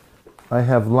 I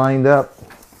have lined up,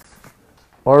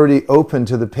 already open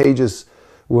to the pages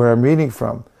where I'm reading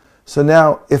from. So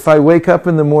now, if I wake up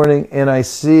in the morning and I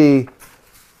see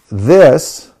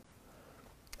this,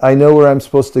 I know where I'm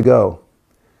supposed to go.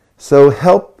 So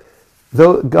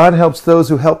God helps those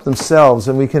who help themselves,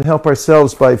 and we can help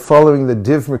ourselves by following the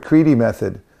Div Makriti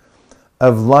method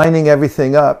of lining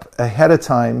everything up ahead of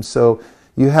time. So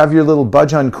you have your little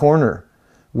bhajan corner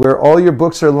where all your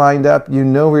books are lined up, you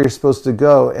know where you're supposed to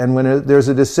go. And when there's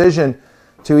a decision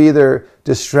to either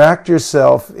distract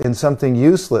yourself in something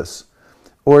useless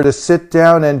or to sit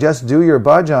down and just do your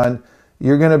bhajan,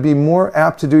 you're going to be more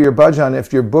apt to do your bhajan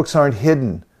if your books aren't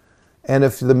hidden. And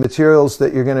if the materials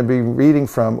that you're going to be reading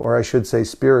from, or I should say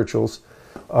spirituals,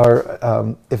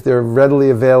 are if they're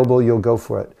readily available, you'll go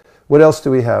for it. What else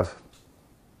do we have?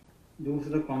 Those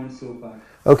are the comments so far.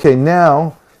 Okay,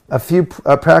 now a few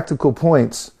practical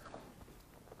points.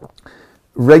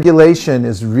 Regulation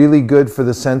is really good for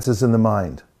the senses and the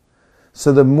mind.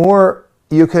 So the more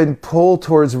you can pull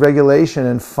towards regulation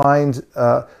and find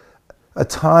a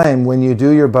time when you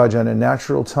do your bhajan, a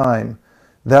natural time,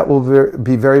 that will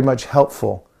be very much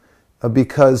helpful.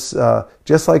 Because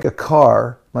just like a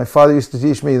car, my father used to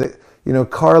teach me that,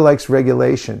 car likes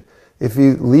regulation. If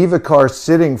you leave a car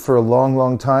sitting for a long,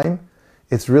 long time,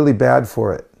 it's really bad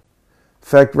for it. In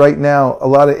fact, right now, a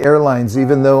lot of airlines,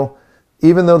 even though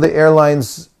the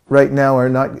airlines right now are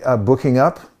not booking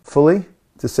up fully,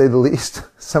 to say the least,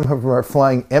 some of them are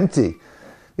flying empty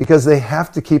because they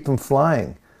have to keep them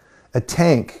flying. A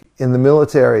tank in the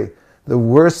military, the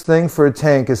worst thing for a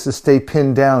tank is to stay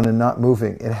pinned down and not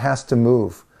moving. It has to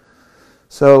move.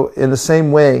 So in the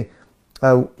same way,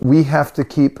 we have to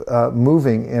keep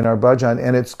moving in our bhajan,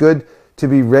 and it's good to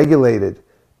be regulated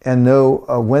and know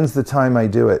when's the time I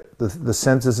do it. The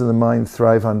senses and the mind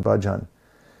thrive on bhajan.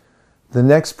 The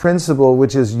next principle,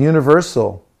 which is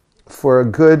universal for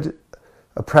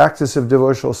a practice of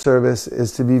devotional service,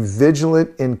 is to be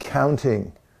vigilant in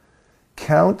counting.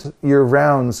 Count your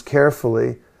rounds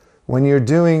carefully. When you're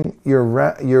doing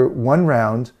your one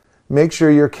round, make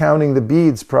sure you're counting the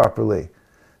beads properly.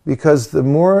 Because the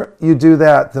more you do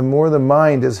that, the more the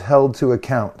mind is held to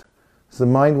account. So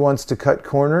the mind wants to cut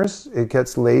corners, it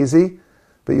gets lazy,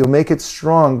 but you'll make it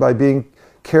strong by being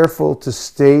careful to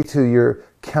stay to your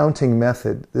counting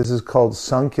method. This is called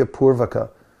Sankhya Purvaka.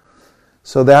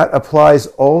 So that applies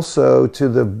also to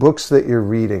the books that you're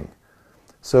reading.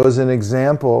 So as an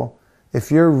example,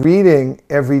 if you're reading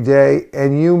every day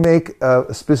and you make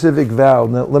a specific vow,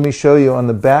 now let me show you on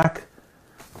the back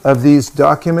of these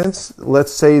documents,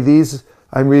 let's say these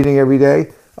I'm reading every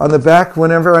day. On the back,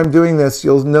 whenever I'm doing this,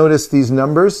 you'll notice these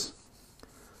numbers.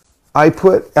 I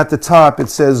put at the top, it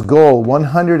says goal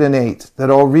 108, that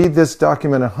I'll read this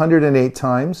document 108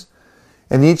 times.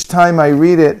 And each time I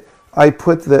read it, I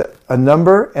put a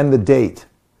number and the date.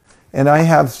 And I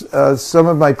have some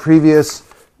of my previous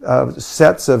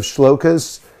sets of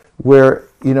shlokas where,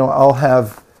 I'll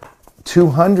have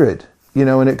 200,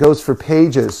 and it goes for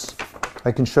pages.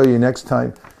 I can show you next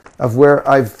time, of where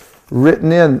I've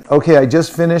written in, okay, I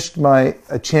just finished my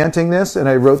chanting this, and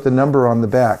I wrote the number on the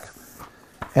back.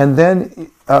 And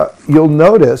then you'll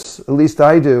notice, at least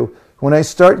I do, when I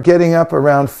start getting up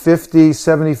around 50,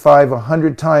 75,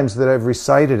 100 times that I've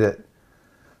recited it,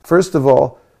 first of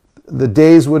all, the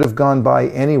days would have gone by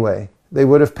anyway. They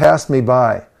would have passed me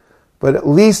by. But at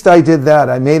least I did that.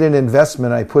 I made an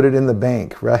investment. I put it in the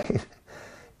bank, right?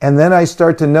 And then I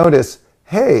start to notice,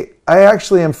 hey, I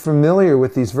actually am familiar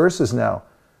with these verses now.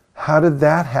 How did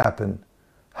that happen?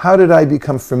 How did I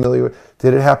become familiar?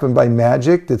 Did it happen by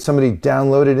magic? Did somebody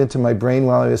download it into my brain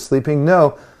while I was sleeping?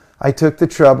 No. I took the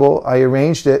trouble, I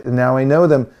arranged it, and now I know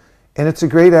them. And it's a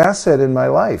great asset in my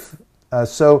life.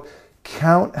 So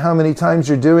count how many times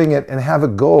you're doing it and have a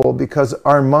goal, because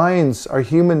our minds, our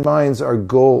human minds, are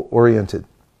goal-oriented.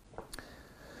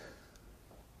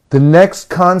 The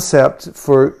next concept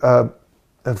for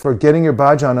getting your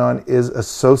bhajan on is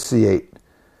associate.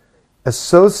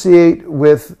 Associate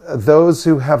with those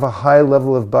who have a high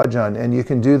level of bhajan, and you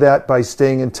can do that by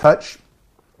staying in touch,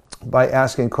 by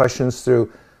asking questions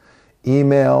through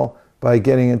email, by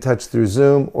getting in touch through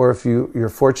Zoom, or if you're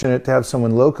fortunate to have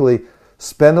someone locally,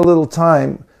 spend a little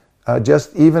time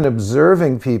just even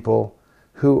observing people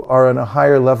who are on a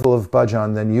higher level of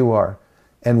bhajan than you are,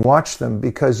 and watch them,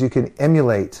 because you can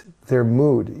emulate their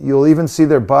mood. You'll even see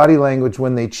their body language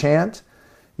when they chant.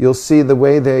 You'll see the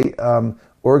way they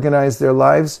organize their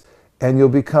lives, and you'll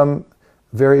become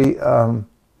very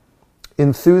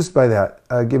enthused by that.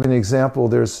 I'll give you an example.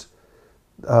 There's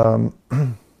a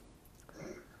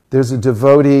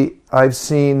devotee I've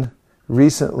seen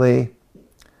recently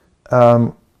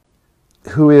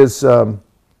who is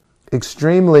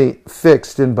extremely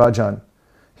fixed in bhajan.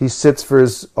 He sits for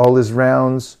all his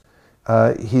rounds.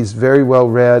 He's very well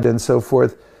read and so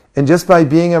forth. And just by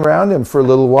being around him for a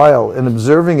little while and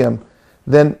observing him,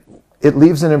 then it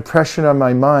leaves an impression on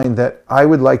my mind that I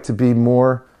would like to be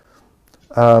more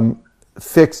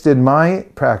fixed in my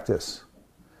practice.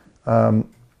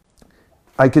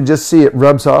 I could just see it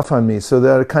rubs off on me. So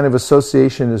that kind of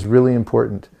association is really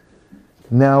important.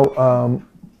 Now,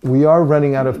 we are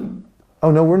running out of...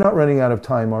 Oh, no, we're not running out of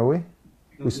time, are we?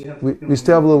 We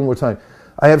still have a little more time.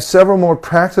 I have several more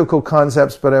practical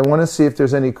concepts, but I want to see if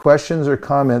there's any questions or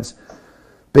comments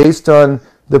based on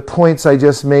the points I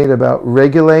just made about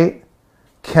regulate,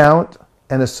 count,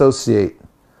 and associate.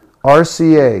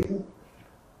 RCA.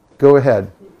 Go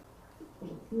ahead.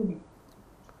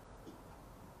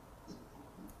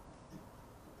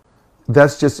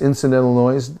 That's just incidental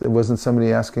noise. There wasn't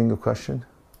somebody asking a question.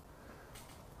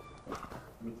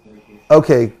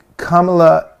 Okay,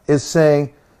 Kamala is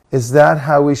saying, is that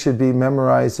how we should be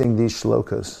memorizing these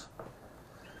shlokas?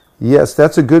 Yes,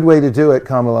 that's a good way to do it,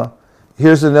 Kamala.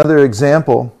 Here's another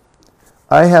example.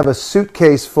 I have a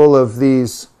suitcase full of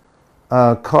these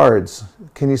cards.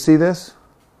 Can you see this?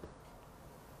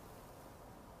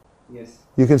 Yes.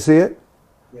 You can see it?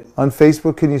 Yes. On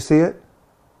Facebook, can you see it?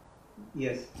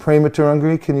 Yes. Prema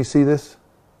Tarangari, can you see this?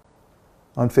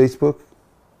 On Facebook?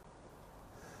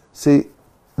 See,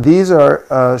 these are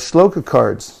shloka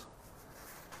cards.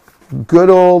 Good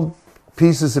old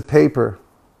pieces of paper.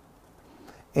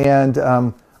 And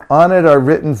on it are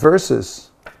written verses.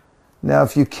 Now,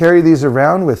 if you carry these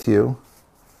around with you,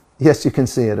 yes, you can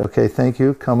see it. Okay, thank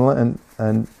you, Kamala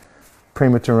and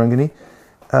Prema Tarangani.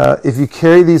 If you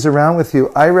carry these around with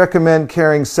you, I recommend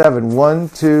carrying 7. 1,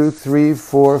 2, 3,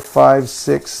 4, 5,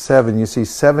 6, 7. You see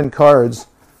 7 cards.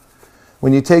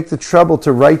 When you take the trouble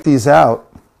to write these out,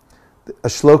 a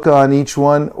shloka on each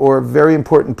one, or very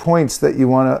important points that you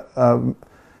want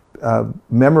to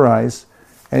memorize,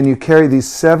 and you carry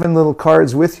these 7 little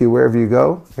cards with you wherever you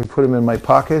go. I put them in my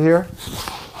pocket here.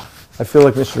 I feel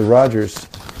like Mr. Rogers.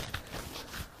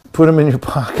 Put them in your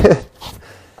pocket.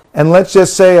 And let's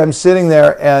just say I'm sitting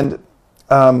there and,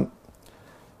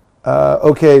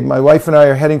 okay, my wife and I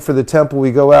are heading for the temple.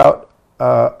 We go out.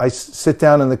 I sit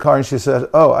down in the car and she says,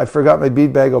 oh, I forgot my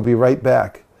bead bag. I'll be right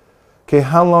back. Okay,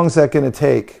 how long is that going to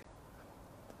take?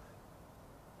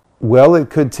 Well, it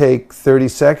could take 30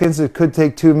 seconds. It could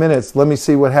take 2 minutes. Let me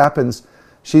see what happens.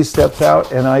 She steps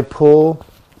out and I pull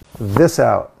this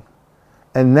out.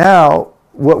 And now,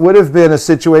 what would have been a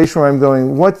situation where I'm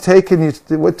going, what took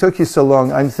you so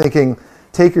long? I'm thinking,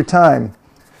 take your time.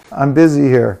 I'm busy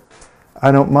here.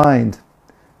 I don't mind.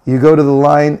 You go to the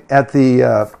line at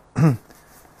the,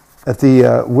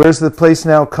 where's the place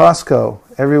now? Costco.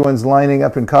 Everyone's lining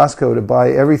up in Costco to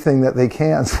buy everything that they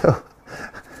can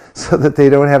so that they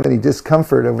don't have any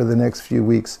discomfort over the next few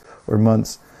weeks or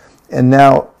months. And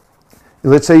now,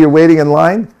 let's say you're waiting in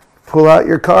line, pull out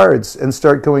your cards and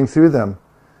start going through them.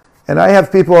 And I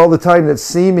have people all the time that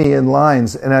see me in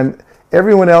lines, and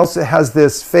everyone else has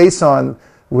this face on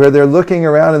where they're looking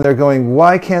around and they're going,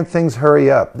 why can't things hurry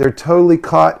up? They're totally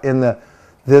caught in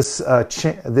this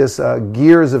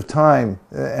gears of time,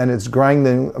 and it's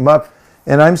grinding them up.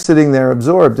 And I'm sitting there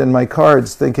absorbed in my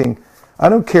cards thinking, I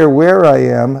don't care where I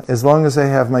am as long as I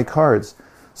have my cards.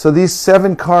 So these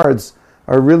 7 cards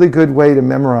are a really good way to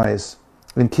memorize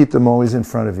and keep them always in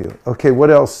front of you. Okay, what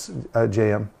else,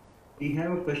 JM? We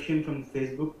have a question from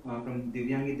Facebook from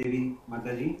Divyangi Devi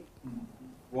Mataji.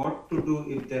 What to do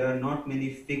if there are not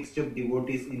many fixed up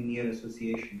devotees in near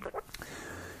association?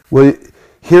 Well,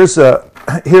 here's a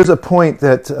point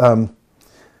that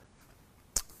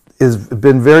has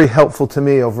been very helpful to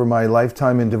me over my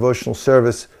lifetime in devotional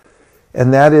service,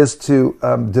 and that is to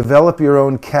develop your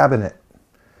own cabinet.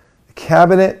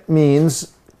 Cabinet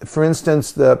means, for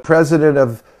instance, the president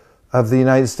of the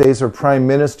United States or prime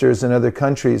ministers in other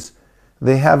countries,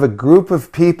 they have a group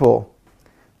of people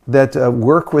that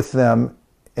work with them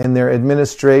in their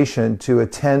administration to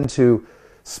attend to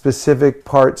specific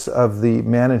parts of the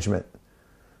management.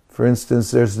 For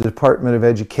instance, there's the Department of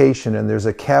Education, and there's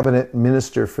a cabinet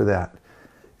minister for that.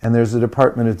 And there's a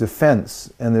Department of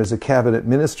Defense, and there's a cabinet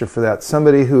minister for that.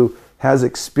 Somebody who has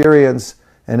experience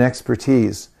and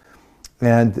expertise.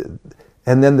 And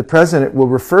And then the president will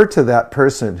refer to that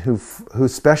person who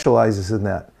specializes in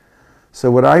that.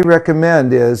 So what I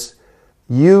recommend is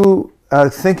you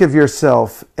think of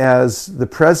yourself as the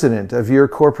president of your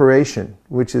corporation,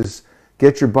 which is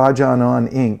Get Your Bhajan On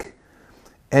Inc.,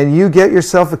 and you get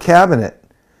yourself a cabinet,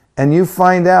 and you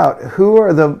find out who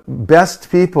are the best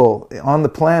people on the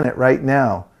planet right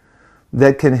now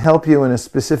that can help you in a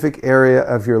specific area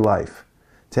of your life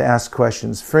to ask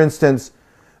questions. For instance,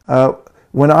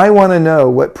 when I want to know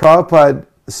what Prabhupada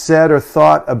said or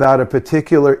thought about a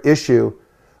particular issue,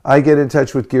 I get in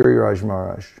touch with Giriraj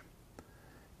Maharaj.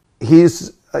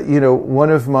 He's,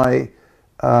 one of my, he's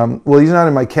not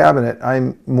in my cabinet,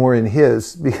 I'm more in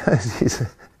his, because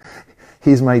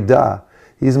he's my da.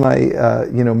 He's my,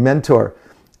 mentor.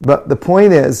 But the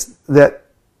point is that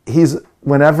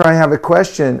whenever I have a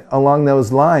question along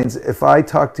those lines, if I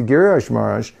talk to Giriraj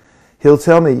Maharaj, he'll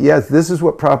tell me, yes, this is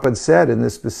what Prabhupada said in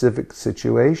this specific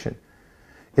situation.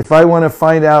 If I want to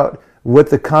find out what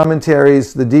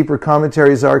the deeper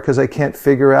commentaries are, because I can't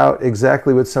figure out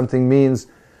exactly what something means,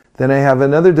 then I have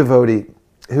another devotee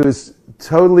who's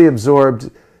totally absorbed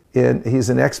he's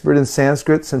an expert in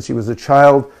Sanskrit since he was a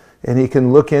child, and he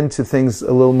can look into things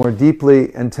a little more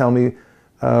deeply and tell me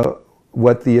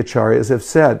what the acharyas have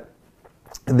said.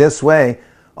 This way,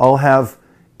 I'll have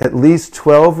at least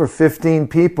 12 or 15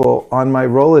 people on my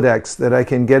Rolodex that I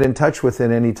can get in touch with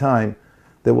at any time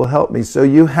that will help me. So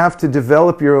you have to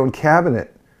develop your own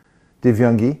cabinet,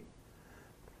 Divyangi.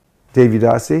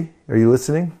 Devidasi, are you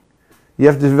listening? You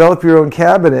have to develop your own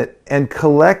cabinet and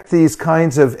collect these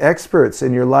kinds of experts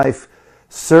in your life,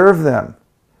 serve them,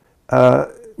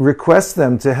 request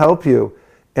them to help you,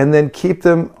 and then keep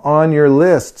them on your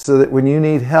list so that when you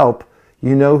need help,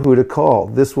 you know who to call.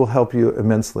 This will help you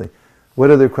immensely. What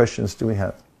other questions do we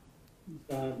have?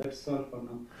 That's all for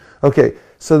now. Okay,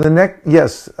 so the next,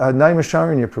 yes,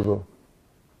 Naimasharanya Prabhu.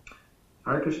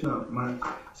 Hare Krishna.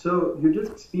 So you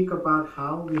just speak about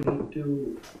how we need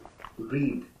to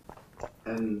read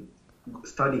and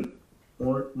study,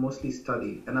 or mostly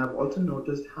study. And I've also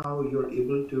noticed how you're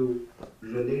able to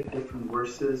relate different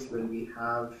verses when we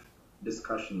have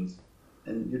discussions.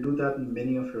 And you do that in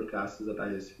many of your classes at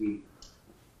ISV.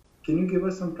 Can you give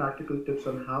us some practical tips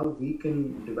on how we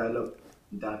can develop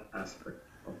that aspect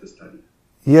of the study?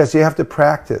 Yes, you have to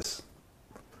practice.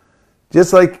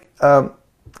 Just like,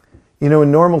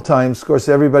 in normal times, of course,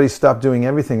 everybody stopped doing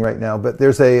everything right now, but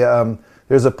there's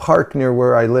a park near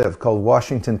where I live called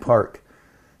Washington Park.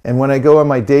 And when I go on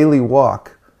my daily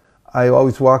walk, I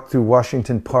always walk through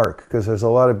Washington Park because there's a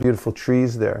lot of beautiful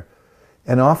trees there.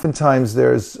 And oftentimes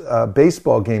there's a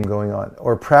baseball game going on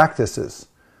or practices.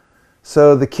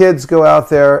 So the kids go out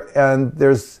there and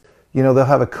they'll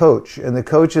have a coach, and the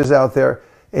coach is out there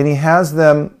and he has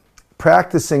them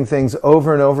practicing things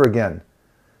over and over again.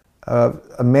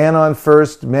 A man on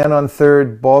first, man on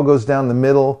third, ball goes down the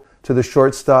middle to the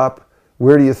shortstop.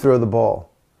 Where do you throw the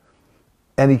ball?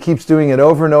 And he keeps doing it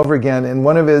over and over again. And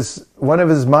one of his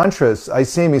mantras, I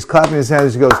see him, he's clapping his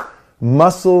hands, he goes,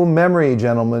 muscle memory,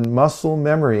 gentlemen, muscle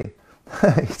memory.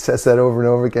 He says that over and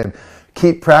over again.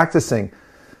 Keep practicing.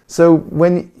 So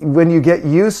when you get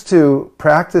used to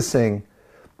practicing,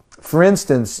 for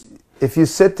instance, if you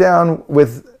sit down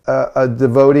with a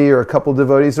devotee or a couple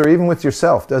devotees, or even with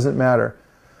yourself, doesn't matter,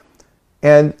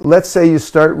 and let's say you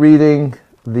start reading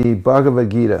the Bhagavad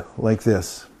Gita like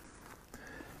this,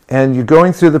 and you're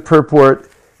going through the purport,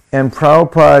 and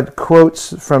Prabhupada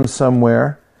quotes from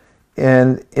somewhere,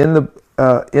 and in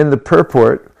the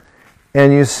purport,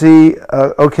 and you see,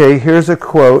 okay, here's a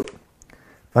quote,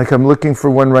 like I'm looking for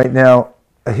one right now.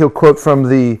 He'll quote from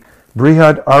the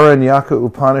Brihad Aranyaka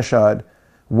Upanishad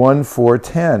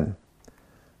 1:4-10.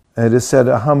 It is said,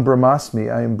 Aham Brahmasmi,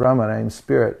 I am Brahman, I am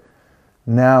spirit.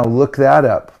 Now look that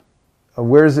up.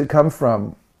 Where does it come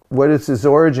from? What is its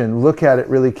origin? Look at it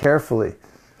really carefully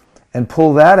and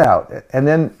pull that out. And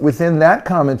then within that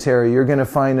commentary, you're going to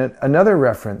find another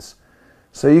reference.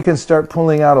 So you can start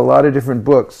pulling out a lot of different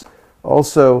books.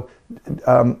 Also,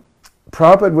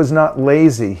 Prabhupada was not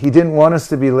lazy. He didn't want us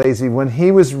to be lazy. When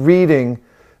he was reading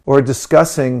or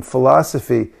discussing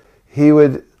philosophy, he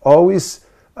would always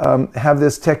have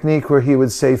this technique where he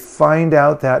would say, find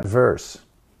out that verse.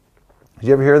 Did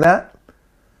you ever hear that?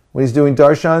 When he's doing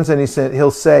darshans, and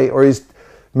he'll say, or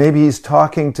maybe he's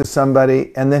talking to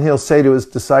somebody, and then he'll say to his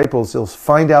disciples, he'll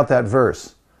find out that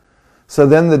verse. So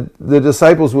then the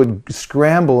disciples would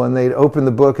scramble, and they'd open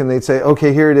the book, and they'd say,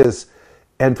 okay, here it is.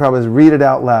 And probably read it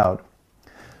out loud.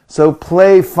 So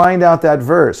find out that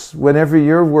verse. Whenever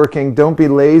you're working, don't be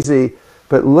lazy,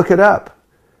 but look it up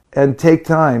and take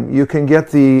time. You can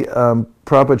get the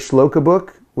Prabhupada Shloka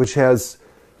book, which has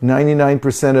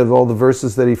 99% of all the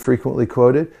verses that he frequently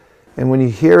quoted. And when you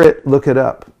hear it, look it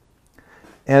up.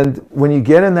 And when you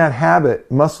get in that habit,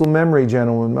 muscle memory,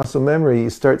 gentlemen, muscle memory, you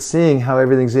start seeing how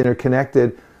everything's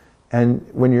interconnected. And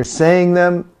when you're saying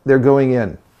them, they're going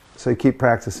in. So you keep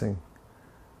practicing.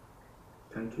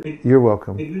 Thank you. You're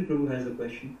welcome. Edwin Prabhu has a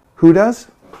question. Who does?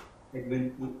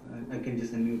 Edwin, I can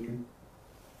just unmute him.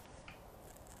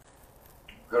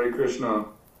 Hare Krishna.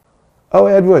 Oh,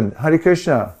 Edwin. Hare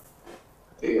Krishna.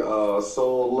 Hey,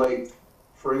 so like,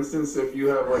 for instance, if you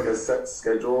have like a set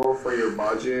schedule for your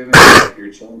bhajan and like,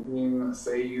 you're chanting,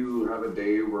 say you have a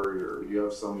day where you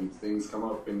have some things come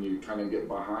up and you kind of get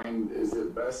behind, is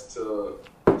it best to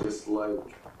just like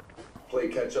play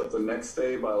catch up the next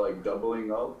day by like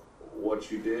doubling up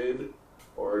what you did,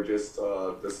 or just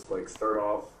like start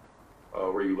off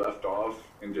where you left off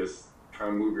and just kind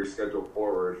of move your schedule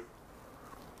forward?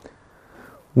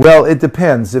 Well, it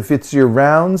depends. If it's your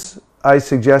rounds, I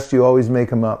suggest you always make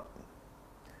them up.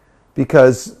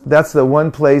 Because that's the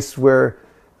one place where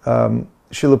Srila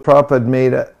Prabhupada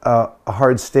made a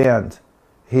hard stand.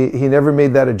 He never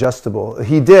made that adjustable.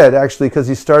 He did, actually, because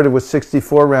he started with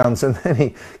 64 rounds and then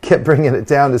he kept bringing it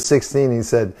down to 16. He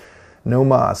said, no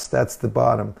mas, that's the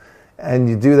bottom. And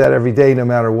you do that every day no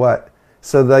matter what.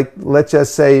 So like, let's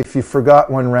just say if you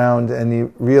forgot one round and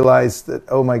you realize that,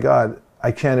 oh my God,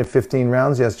 I chanted 15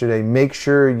 rounds yesterday, make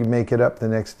sure you make it up the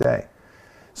next day.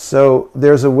 So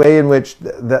there's a way in which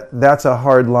that's a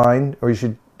hard line, or you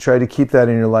should try to keep that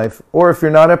in your life. Or if you're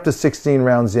not up to 16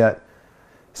 rounds yet,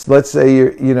 so let's say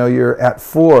you're at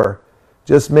 4,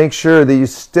 just make sure that you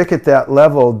stick at that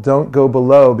level, don't go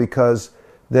below, because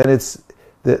then it's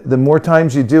the more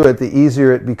times you do it, the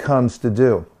easier it becomes to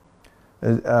do.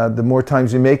 The more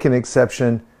times you make an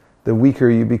exception, the weaker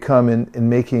you become in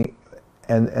making,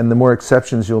 and the more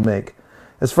exceptions you'll make.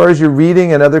 As far as your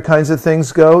reading and other kinds of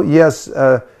things go, yes,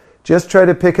 just try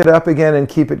to pick it up again and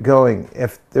keep it going.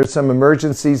 If there's some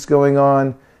emergencies going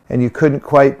on and you couldn't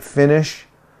quite finish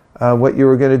what you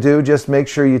were going to do, just make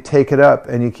sure you take it up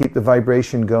and you keep the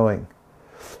vibration going.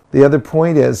 The other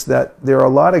point is that there are a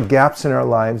lot of gaps in our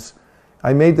lives.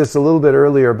 I made this a little bit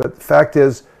earlier, but the fact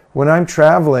is, when I'm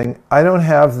traveling, I don't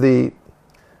have the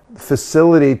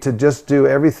facility to just do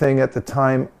everything at the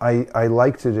time I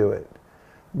like to do it.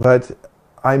 But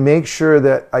I make sure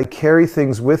that I carry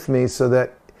things with me so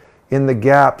that in the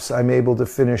gaps I'm able to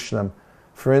finish them.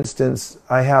 For instance,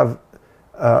 I have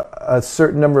a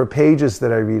certain number of pages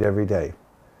that I read every day.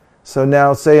 So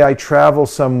now say I travel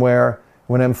somewhere,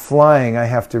 when I'm flying I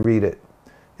have to read it.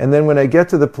 And then when I get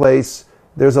to the place,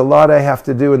 there's a lot I have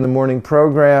to do in the morning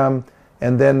program,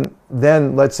 and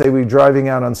then let's say we're driving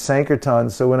out on Sankirtan,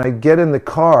 so when I get in the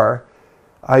car,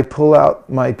 I pull out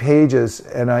my pages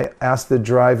and I ask the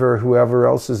driver, whoever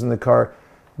else is in the car,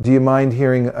 do you mind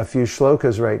hearing a few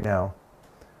shlokas right now?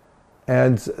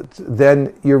 And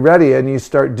then you're ready and you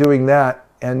start doing that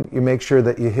and you make sure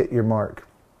that you hit your mark.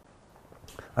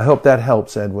 I hope that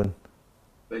helps, Edwin.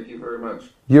 Thank you very much.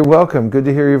 You're welcome. Good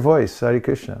to hear your voice. Hare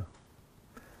Krishna.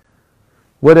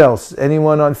 What else?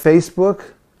 Anyone on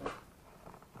Facebook?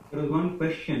 There was one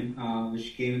question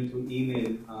which came through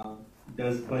email.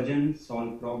 Does bhajan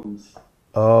solve problems?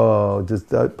 Oh, does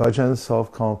bhajan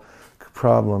solve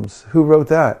problems? Who wrote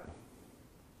that?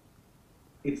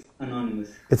 It's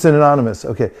anonymous. It's an anonymous.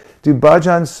 Okay. Do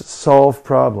bhajans solve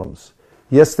problems?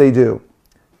 Yes, they do.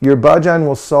 Your bhajan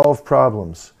will solve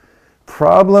problems.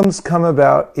 Problems come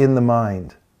about in the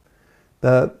mind.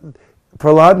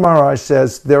 Prahlad Maharaj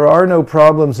says, there are no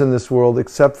problems in this world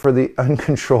except for the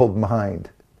uncontrolled mind.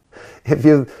 If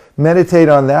you meditate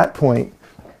on that point,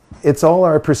 it's all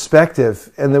our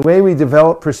perspective. And the way we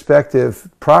develop perspective,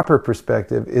 proper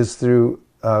perspective, is through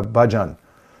bhajan.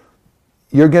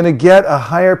 You're going to get a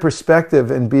higher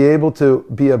perspective and be able to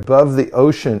be above the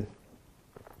ocean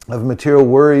of material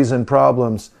worries and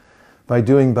problems by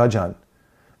doing bhajan.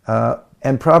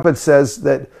 And Prabhupada says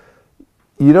that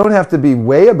you don't have to be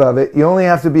way above it, you only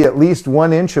have to be at least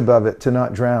 1 inch above it to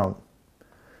not drown.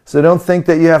 So don't think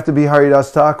that you have to be Haridas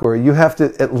Thakur. You have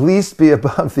to at least be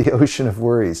above the ocean of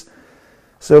worries.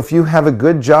 So if you have a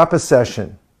good japa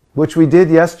session, which we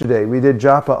did yesterday, we did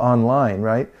japa online,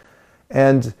 right?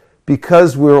 And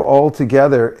because we were all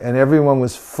together and everyone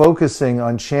was focusing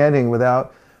on chanting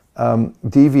without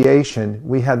deviation,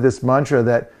 we had this mantra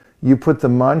that you put the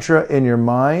mantra in your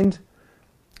mind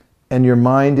and your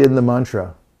mind in the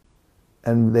mantra.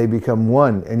 And they become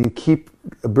one. And you keep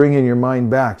bringing your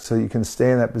mind back so you can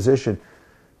stay in that position.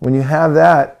 When you have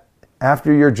that,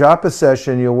 after your japa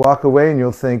session, you'll walk away and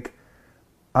you'll think,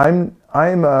 I'm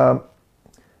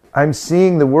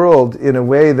seeing the world in a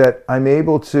way that I'm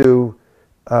able to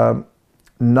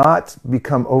not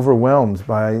become overwhelmed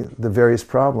by the various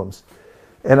problems.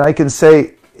 And I can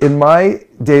say in my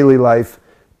daily life,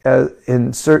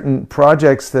 in certain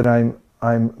projects that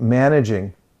I'm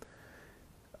managing,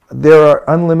 there are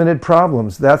unlimited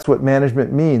problems. That's what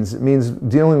management means. It means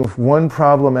dealing with one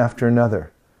problem after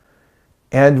another.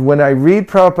 And when I read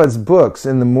Prabhupada's books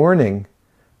in the morning,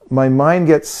 my mind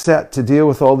gets set to deal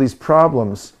with all these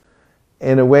problems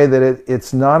in a way that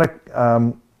it's not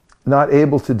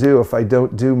able to do if I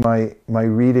don't do my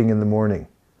reading in the morning.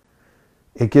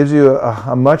 It gives you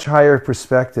a much higher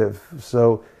perspective.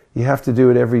 So you have to do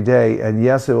it every day. And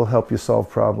yes, it will help you solve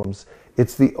problems.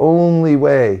 It's the only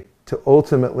way to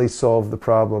ultimately solve the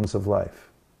problems of life.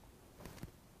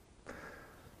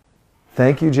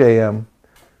 Thank you, JM.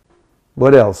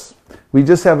 What else? We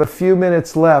just have a few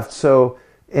minutes left, so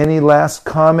any last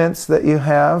comments that you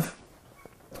have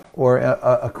or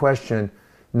a question,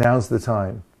 now's the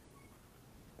time.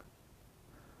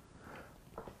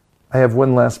 I have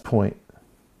one last point.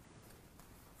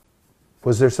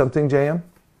 Was there something, JM?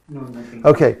 No, nothing.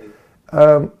 Okay.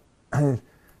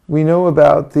 We know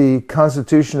about the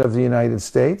Constitution of the United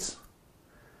States.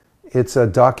 It's a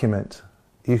document.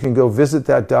 You can go visit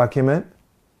that document.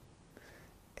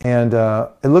 And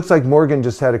it looks like Morgan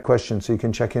just had a question, so you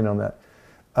can check in on that.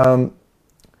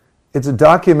 It's a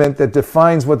document that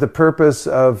defines what the purpose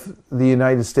of the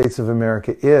United States of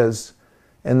America is.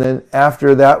 And then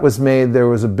after that was made, there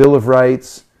was a Bill of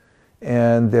Rights,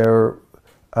 and there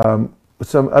were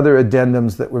some other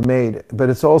addendums that were made. But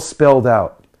it's all spelled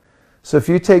out. So if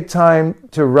you take time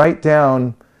to write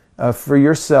down for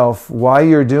yourself why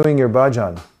you're doing your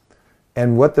bhajan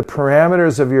and what the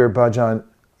parameters of your bhajan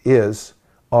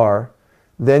are,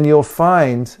 then you'll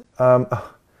find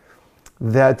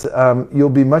that you'll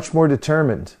be much more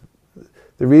determined.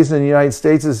 The reason the United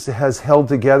States has held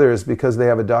together is because they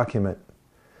have a document.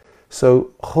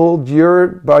 So hold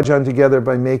your bhajan together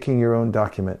by making your own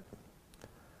document.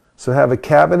 So have a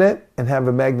cabinet and have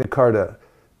a Magna Carta.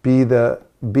 Be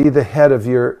the head of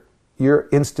your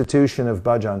institution of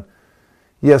bhajan.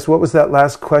 Yes, what was that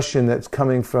last question that's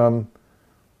coming from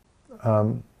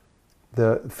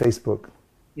the Facebook?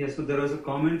 Yeah, so there was a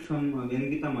comment from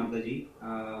Venugita Mataji.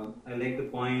 I like the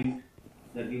point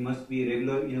that we must be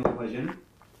regular in our bhajan,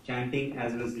 chanting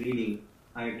as well as reading.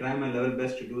 I try my level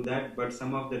best to do that, but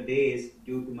some of the days,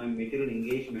 due to my material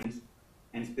engagements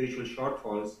and spiritual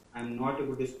shortfalls, I'm not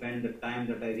able to spend the time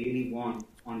that I really want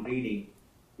on reading,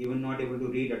 even not able to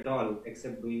read at all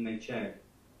except doing my chat.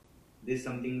 This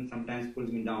something sometimes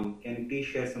pulls me down. Can you please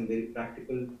share some very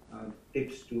practical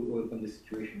tips to overcome this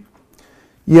situation?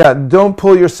 Yeah, don't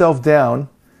pull yourself down.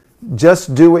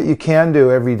 Just do what you can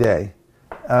do every day.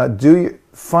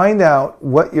 Find out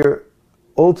what your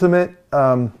ultimate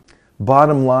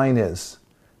bottom line is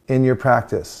in your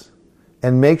practice,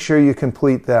 and make sure you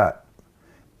complete that.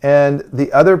 And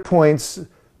the other points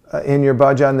in your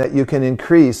bhajan that you can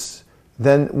increase,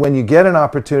 then when you get an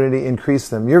opportunity, increase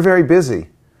them. You're very busy.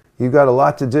 You've got a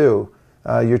lot to do.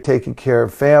 You're taking care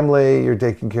of family, you're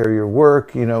taking care of your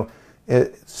work,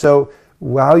 so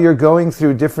while you're going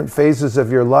through different phases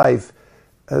of your life,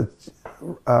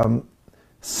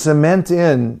 cement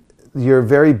in your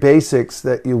very basics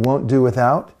that you won't do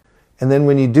without. And then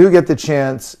when you do get the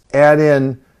chance, add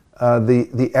in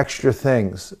the extra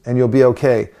things, and you'll be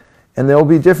okay. And there will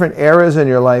be different eras in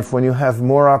your life when you have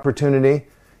more opportunity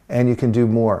and you can do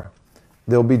more.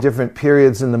 There'll be different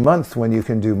periods in the month when you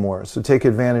can do more. So take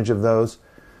advantage of those.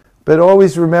 But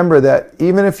always remember that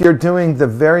even if you're doing the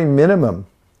very minimum,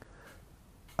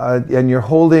 and you're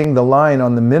holding the line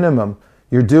on the minimum,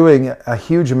 you're doing a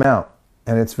huge amount,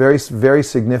 and it's very, very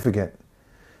significant.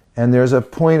 And there's a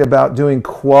point about doing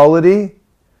quality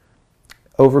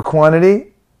over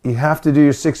quantity. You have to do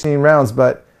your 16 rounds,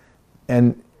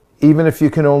 and even if you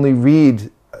can only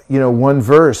read, one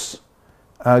verse,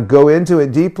 go into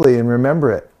it deeply and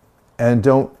remember it. And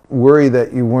don't worry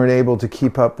that you weren't able to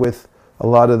keep up with a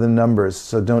lot of the numbers,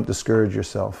 so don't discourage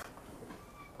yourself.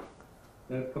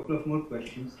 There are a couple of more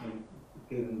questions.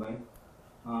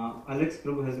 Alex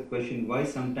Prabhu has a question. Why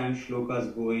sometimes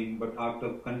shlokas go in, but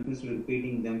after continuously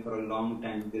repeating them for a long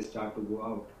time, they start to go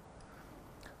out?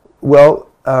 Well,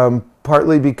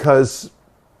 partly because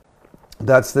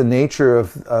that's the nature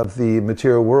of the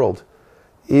material world.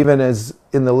 Even as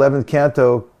in the 11th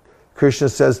canto, Krishna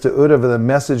says to Uddhava, the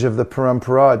message of the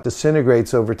parampara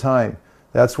disintegrates over time.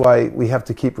 That's why we have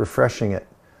to keep refreshing it.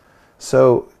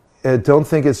 So don't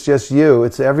think it's just you,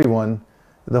 it's everyone.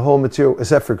 The whole material,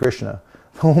 except for Krishna,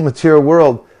 the whole material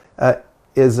world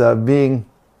is being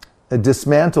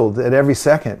dismantled at every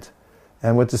second.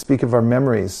 And what to speak of our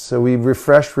memories. So we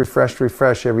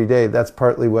refresh every day. That's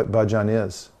partly what bhajan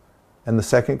is. And the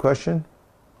second question?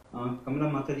 Kamala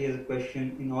Mataji has a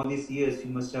question. In all these years,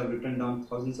 you must have written down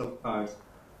thousands of cards.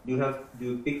 Do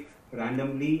you pick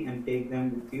randomly and take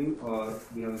them with you, or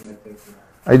do you have a method for that?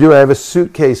 I do. I have a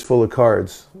suitcase full of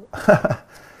cards.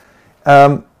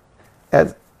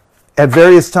 At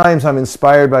various times, I'm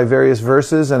inspired by various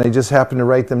verses, and I just happen to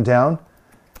write them down.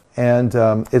 And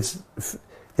it's,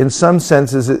 in some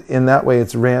senses, in that way,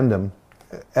 it's random.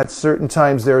 At certain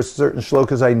times, there are certain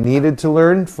shlokas I needed to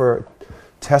learn for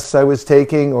tests I was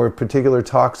taking or particular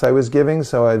talks I was giving,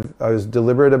 so I was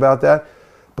deliberate about that.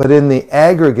 But in the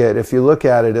aggregate, if you look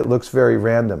at it, it looks very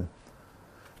random.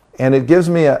 And it gives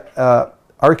me a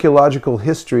archaeological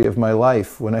history of my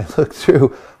life when I look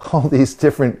through all these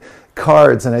different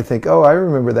cards and I think, oh, I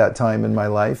remember that time in my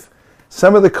life.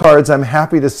 Some of the cards, I'm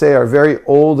happy to say, are very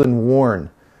old and worn.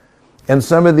 And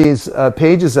some of these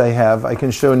pages I have, I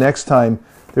can show next time,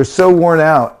 they're so worn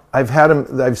out.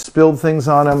 I've spilled things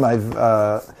on them,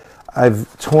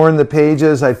 I've torn the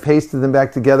pages, I've pasted them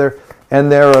back together,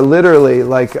 and there are literally,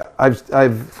 like,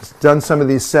 I've done some of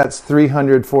these sets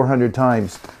 300, 400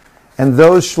 times. And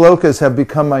those shlokas have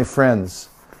become my friends.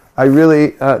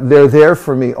 They're there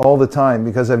for me all the time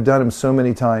because I've done them so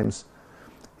many times.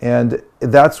 And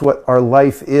that's what our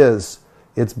life is.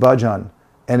 It's bhajan.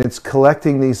 And it's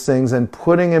collecting these things and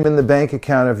putting them in the bank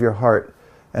account of your heart.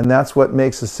 And that's what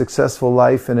makes a successful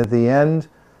life. And at the end,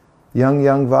 yang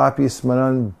vapi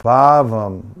smaran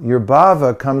bhavam. Your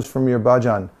bhava comes from your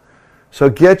bhajan. So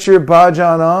get your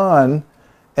bhajan on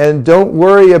and don't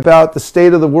worry about the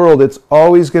state of the world. It's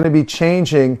always going to be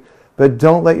changing, but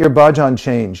don't let your bhajan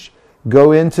change.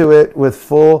 Go into it with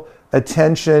full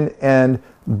attention and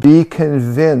be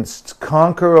convinced.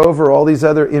 Conquer over all these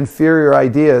other inferior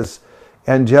ideas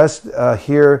and just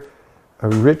hear a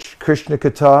rich Krishna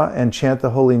Katha and chant the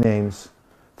holy names.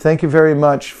 Thank you very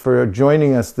much for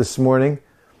joining us this morning.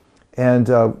 And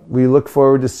we look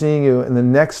forward to seeing you in the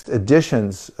next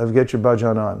editions of Get Your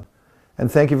Bhajan On.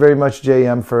 And thank you very much,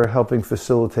 JM, for helping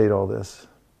facilitate all this.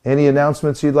 Any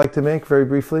announcements you'd like to make, very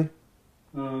briefly?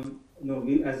 No,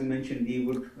 as you mentioned, we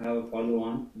would have a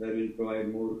follow-on where we'll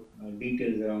provide more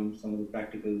details around some of the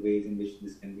practical ways in which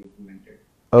this can be implemented.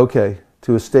 Okay,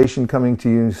 to a station coming to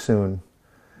you soon.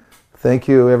 Thank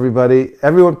you, everybody.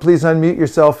 Everyone, please unmute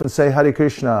yourself and say Hare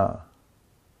Krishna.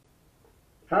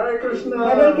 Hare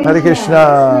Krishna. Hare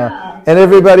Krishna. And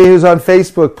everybody who's on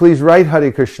Facebook, please write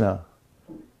Hare Krishna.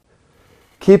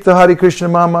 Keep the Hare Krishna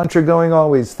Maha Mantra going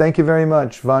always. Thank you very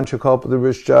much. Vancha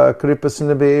kalpaduruscha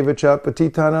kripasinabhevacha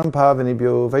patitanam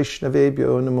pavanibhyo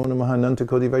vaishnavebhyo namo namaha nanta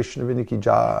kodi vaishnaviniki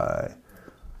jai.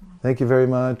 Thank you very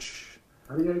much.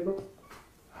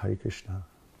 Hare Krishna.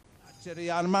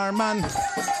 Nachari Marman,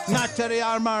 Nachari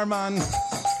Marman,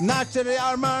 Nachari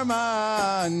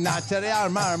Marman, Nachari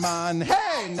Marman,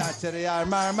 hey, Nachari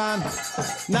Marman,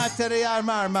 Nachari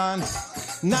Marman,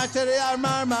 Nachari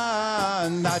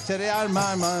Marman, Nachari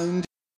Marman.